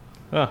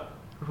 Ah.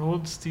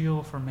 Rolled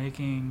steel for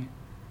making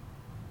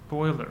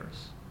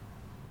boilers.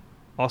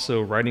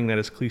 Also, writing that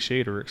is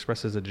cliched or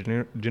expresses a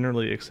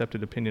generally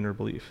accepted opinion or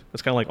belief.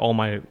 That's kind of like all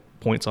my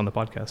points on the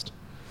podcast.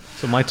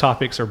 So my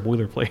topics are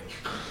boilerplate.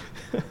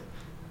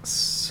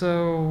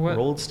 So what?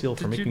 Rolled steel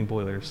for making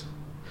boilers.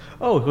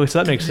 Oh, so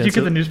that makes sense. Did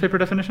you get the newspaper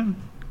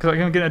definition? Because I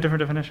can get a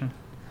different definition.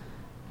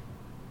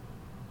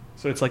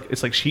 So it's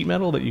like sheet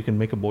metal that you can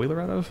make a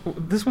boiler out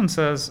of? This one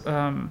says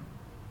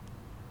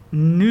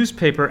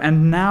newspaper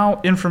and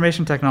now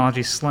information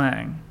technology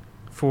slang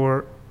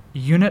for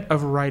unit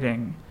of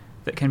writing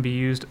that can be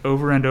used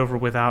over and over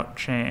without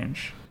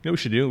change. You know what we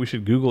should do? We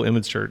should Google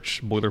image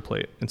search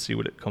boilerplate and see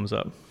what it comes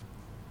up.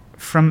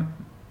 From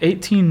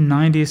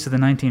 1890s to the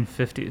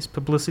 1950s,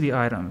 publicity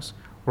items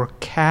were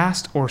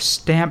cast or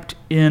stamped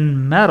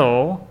in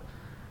metal,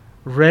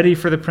 ready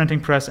for the printing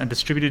press and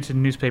distributed to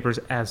newspapers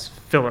as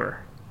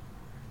filler.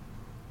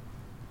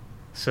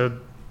 So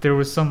there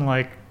was some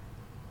like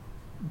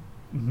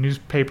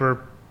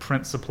newspaper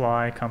print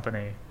supply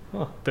company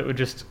that would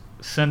just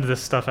send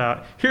this stuff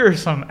out. Here are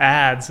some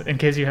ads in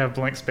case you have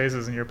blank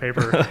spaces in your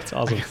paper. That's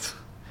awesome.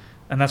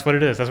 And that's what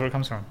it is. That's where it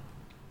comes from.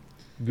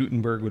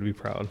 Gutenberg would be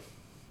proud.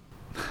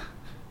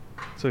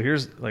 So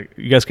here's like,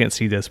 you guys can't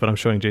see this, but I'm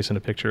showing Jason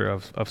a picture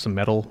of some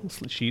metal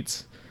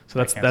sheets. So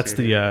that's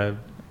the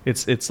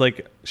it's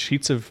like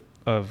sheets of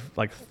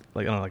like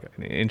I don't know, like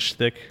an inch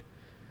thick.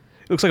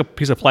 It looks like a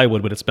piece of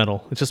plywood, but it's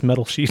metal. It's just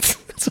metal sheets.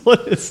 That's all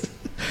it is.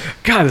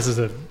 God, this is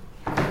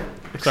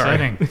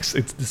exciting. This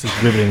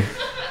is riveting.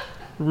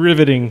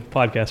 Riveting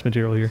podcast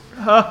material here.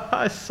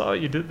 I saw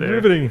what you did there.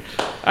 Riveting.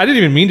 I didn't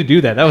even mean to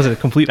do that. That was a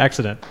complete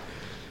accident.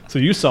 So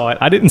you saw it.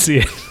 I didn't see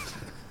it.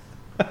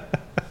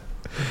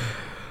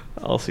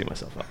 I'll see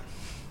myself up.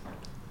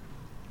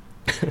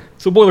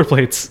 So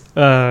boilerplates.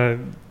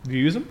 Do you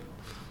use them?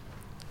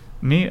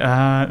 Me,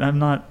 I'm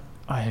not.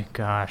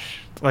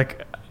 Gosh,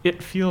 like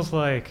it feels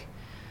like.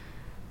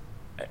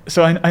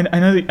 So I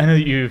know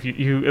that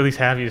you at least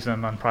have used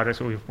them on projects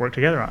that we've worked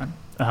together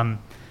on,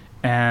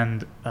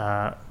 and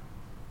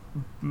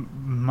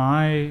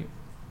my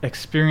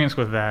experience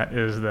with that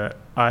is that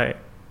I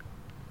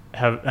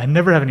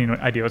never have any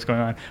idea what's going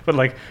on. But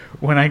like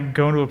when I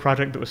go into a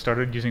project that was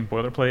started using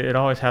boilerplate, it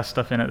always has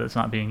stuff in it that's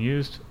not being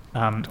used.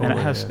 And it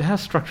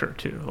has structure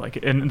too. Like,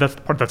 and that's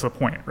the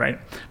point, right?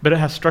 But it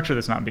has structure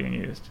that's not being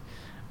used.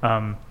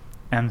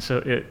 And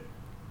so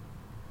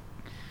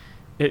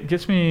it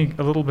gets me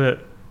a little bit.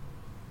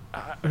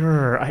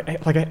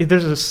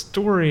 There's a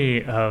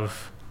story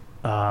of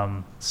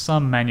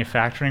some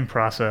manufacturing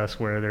process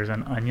where there's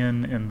an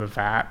onion in the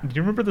vat. Do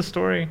you remember the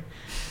story?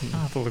 I'll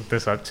have to look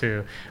this up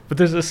too. But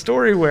there's a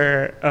story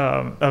where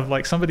of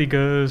like somebody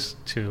goes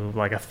to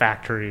like a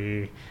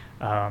factory.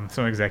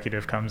 Some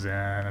executive comes in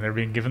and they're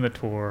being given the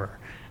tour,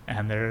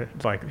 and they're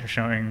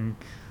showing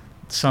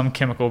some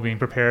chemical being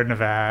prepared in a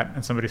vat,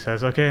 and somebody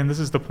says, okay, and this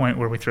is the point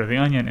where we throw the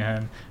onion in.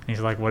 And he's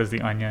like, what is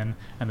the onion?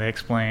 And they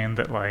explain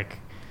that like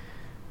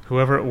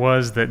whoever it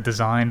was that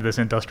designed this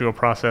industrial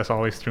process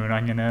always threw an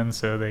onion in,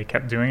 so they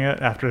kept doing it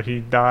after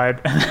he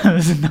died.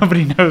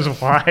 Nobody knows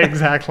why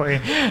exactly.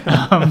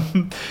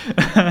 And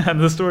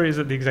the story is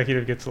that the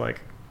executive gets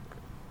like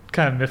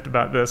kind of miffed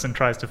about this and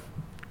tries to,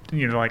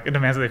 it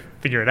demands that they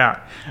figure it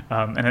out.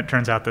 And it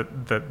turns out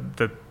that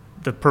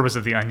the purpose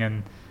of the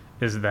onion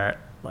is that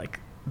like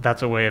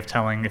that's a way of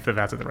telling if the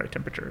vat's at the right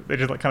temperature. They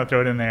just like kind of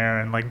throw it in there,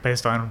 and like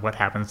based on what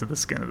happens to the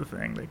skin of the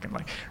thing, they can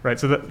like, right.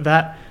 So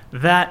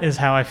that is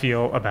how I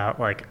feel about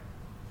like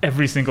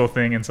every single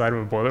thing inside of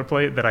a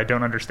boilerplate that I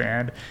don't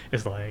understand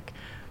is like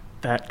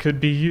that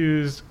could be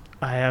used.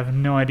 I have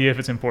no idea if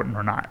it's important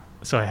or not.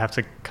 So I have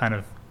to kind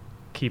of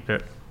keep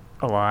it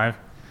alive.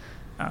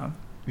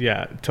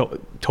 Yeah,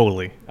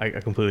 totally. I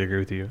completely agree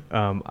with you.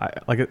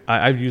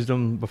 I've used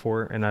them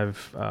before, and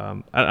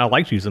I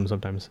like to use them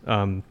sometimes.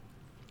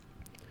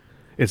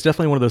 It's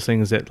definitely one of those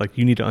things that like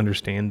you need to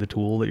understand the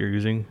tool that you're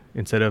using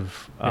instead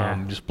of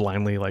just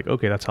blindly like,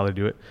 okay, that's how they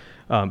do it.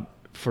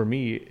 For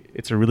me,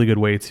 it's a really good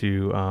way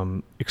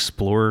to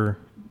explore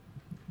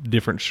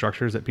different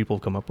structures that people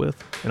have come up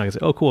with, and I can say,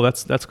 oh, cool,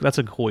 that's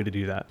a cool way to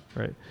do that,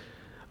 right?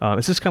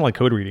 It's just kind of like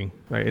code reading,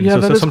 right?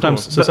 And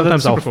sometimes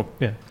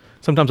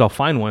I'll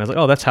find one. I was like,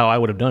 oh, that's how I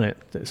would have done it.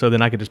 So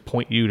then I could just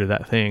point you to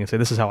that thing and say,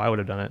 this is how I would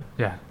have done it.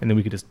 Yeah. And then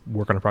we could just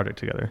work on a project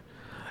together.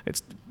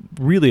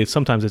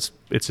 Sometimes it's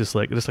just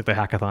like the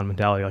hackathon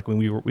mentality. Like when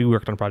we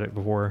worked on a project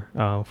before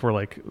for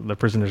like the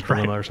Prisoner's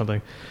Dilemma or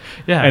something.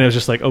 Yeah. And it was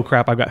just like, oh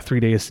crap, I've got 3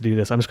 days to do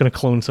this. I'm just going to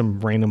clone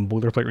some random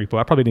boilerplate repo.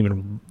 I probably didn't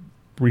even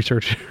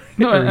research.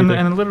 No,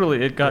 and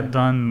literally it got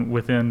done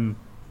within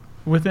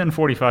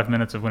 45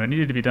 minutes of when it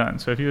needed to be done.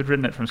 So if you had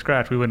written it from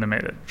scratch, we wouldn't have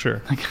made it.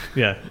 Sure.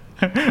 Yeah.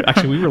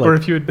 Actually, we were like, or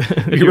if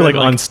you were like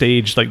on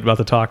stage, like about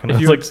to talk, and if I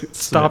was you like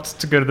stopped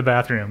to go to the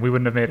bathroom, we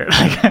wouldn't have made it.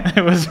 Like,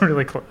 it was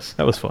really close.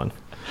 That was fun.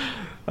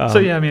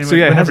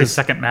 Every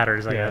second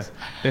matters, I guess.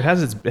 It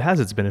has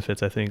its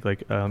benefits, I think.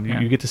 Like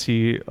you get to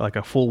see like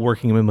a full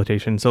working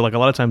implementation. So like a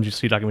lot of times you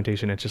see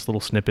documentation, it's just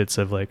little snippets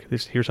of like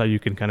here's how you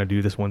can kind of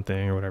do this one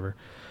thing or whatever.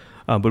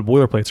 But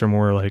boilerplates are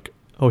more like,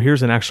 oh,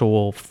 here's an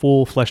actual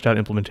full fleshed out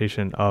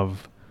implementation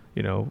of,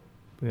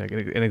 like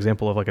an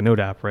example of like a Node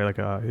app, right?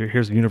 Like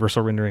here's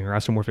universal rendering or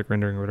isomorphic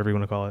rendering or whatever you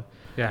want to call it.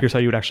 Yeah. Here's how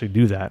you would actually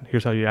do that.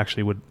 Here's how you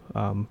actually would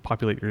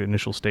populate your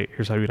initial state.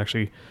 Here's how you would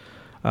actually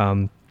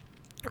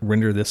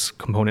render this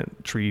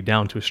component tree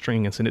down to a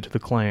string and send it to the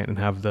client and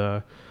have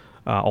the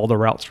all the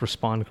routes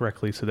respond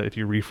correctly, so that if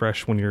you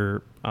refresh when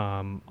you're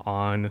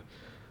on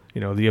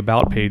the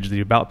about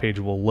page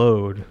will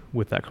load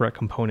with that correct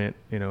component,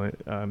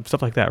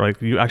 stuff like that,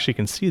 right? You actually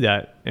can see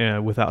that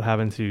without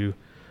having to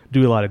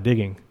do a lot of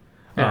digging.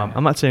 Yeah.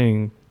 I'm not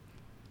saying,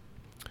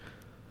 I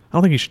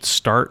don't think you should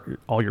start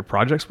all your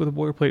projects with a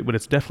boilerplate, but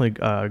it's definitely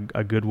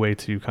a good way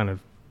to kind of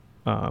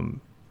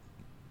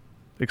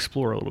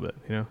explore a little bit,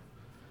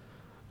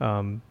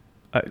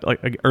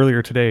 like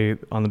earlier today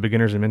on the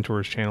Beginners and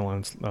Mentors channel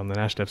on the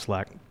NashDev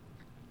Slack,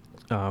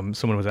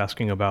 someone was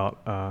asking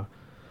about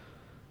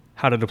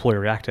how to deploy a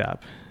React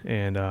app,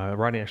 and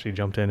Rodney actually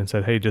jumped in and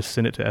said, hey, just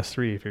send it to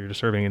S3 if you're just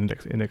serving an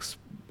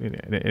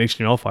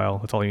HTML file.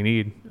 That's all you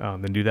need.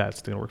 Then do that.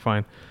 It's going to work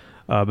fine.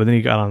 But then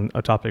he got on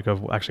a topic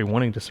of actually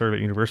wanting to serve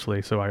it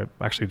universally, so I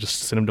actually just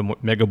sent him to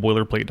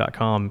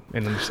megaboilerplate.com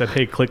and then said,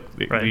 hey, click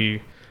the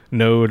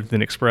Node,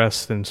 then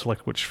Express, then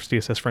select which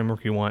CSS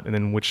framework you want, and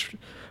then which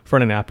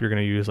front-end app you're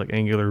going to use, like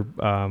Angular.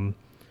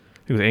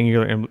 It was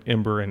Angular,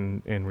 Ember,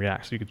 and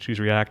React. So you could choose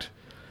React,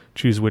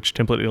 choose which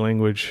template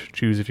language,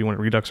 choose if you want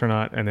Redux or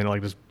not, and then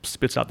like just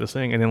spits out this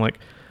thing. And then like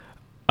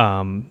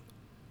I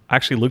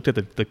actually looked at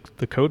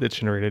the code that's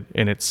generated,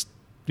 and it's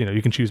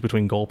you can choose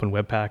between Gulp and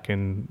Webpack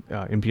and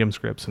NPM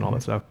scripts and all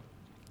that stuff.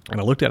 And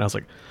I looked at it and I was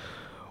like,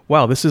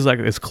 wow, this is like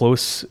as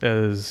close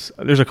as,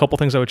 there's a couple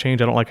things I would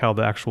change. I don't like how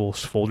the actual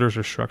folders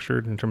are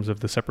structured in terms of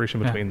the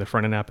separation between the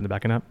front end app and the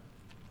back end app.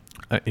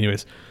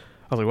 Anyways,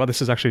 I was like, wow,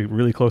 this is actually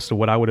really close to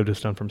what I would have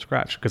just done from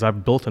scratch, because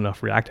I've built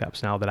enough React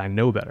apps now that I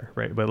know better,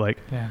 right? But like,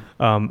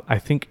 I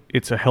think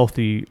it's a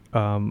healthy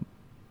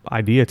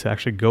idea to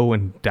actually go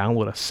and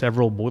download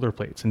several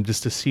boilerplates and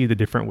just to see the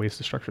different ways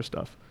to structure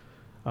stuff.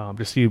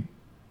 To see,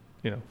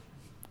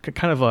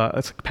 kind of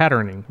it's like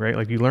patterning, right?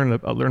 Like you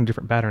learn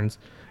different patterns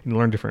and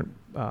learn different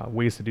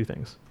ways to do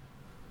things.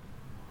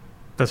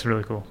 That's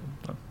really cool.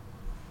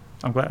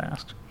 I'm glad I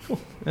asked. Cool.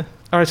 Yeah.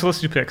 All right, so let's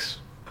do picks.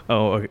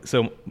 Oh, okay.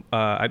 So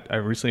I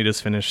recently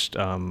just finished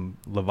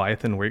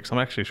Leviathan Wakes. I'm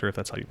actually sure if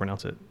that's how you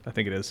pronounce it. I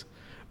think it is.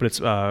 But it's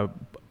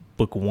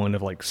book 1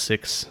 of like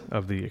 6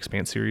 of the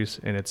Expanse series,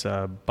 and it's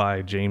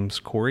by James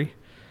Corey.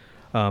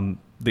 The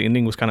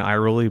ending was kind of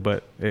eye-rolly,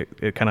 but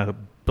it kind of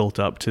built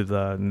up to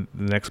the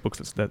next books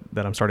that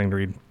I'm starting to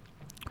read.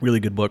 Really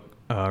good book,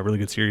 really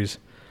good series,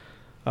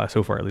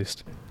 so far at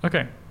least.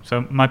 Okay,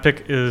 so my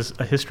pick is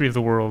A History of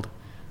the World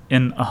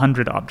in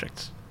 100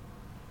 Objects.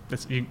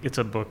 It's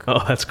a book.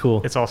 Oh, that's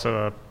cool. It's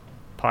also a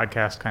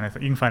podcast kind of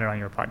thing. You can find it on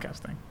your podcast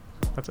thing.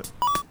 That's it.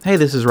 Hey,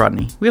 this is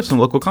Rodney. We have some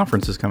local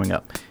conferences coming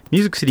up.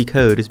 Music City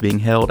Code is being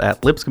held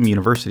at Lipscomb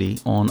University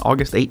on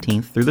August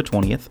 18th through the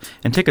 20th,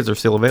 and tickets are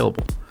still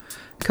available.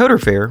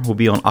 Coder Fair will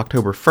be on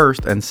October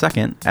 1st and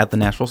 2nd at the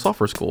Nashville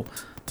Software School.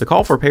 The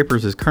call for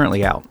papers is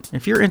currently out.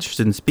 If you're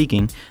interested in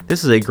speaking,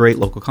 this is a great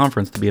local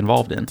conference to be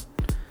involved in.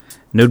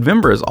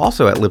 November is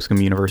also at Lipscomb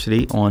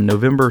University on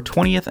November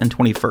 20th and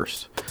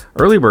 21st.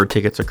 Early bird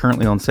tickets are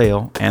currently on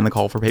sale, and the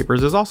call for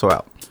papers is also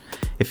out.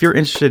 If you're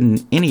interested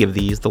in any of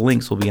these, the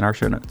links will be in our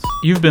show notes.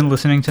 You've been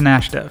listening to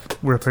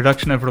NashDev. We're a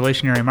production of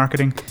Relationary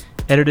Marketing,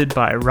 edited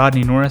by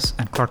Rodney Norris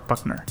and Clark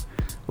Buckner.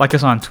 Like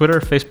us on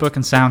Twitter, Facebook,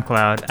 and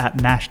SoundCloud at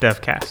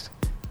NashDevCast.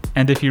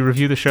 And if you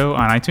review the show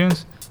on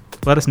iTunes,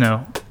 let us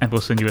know, and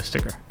we'll send you a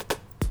sticker.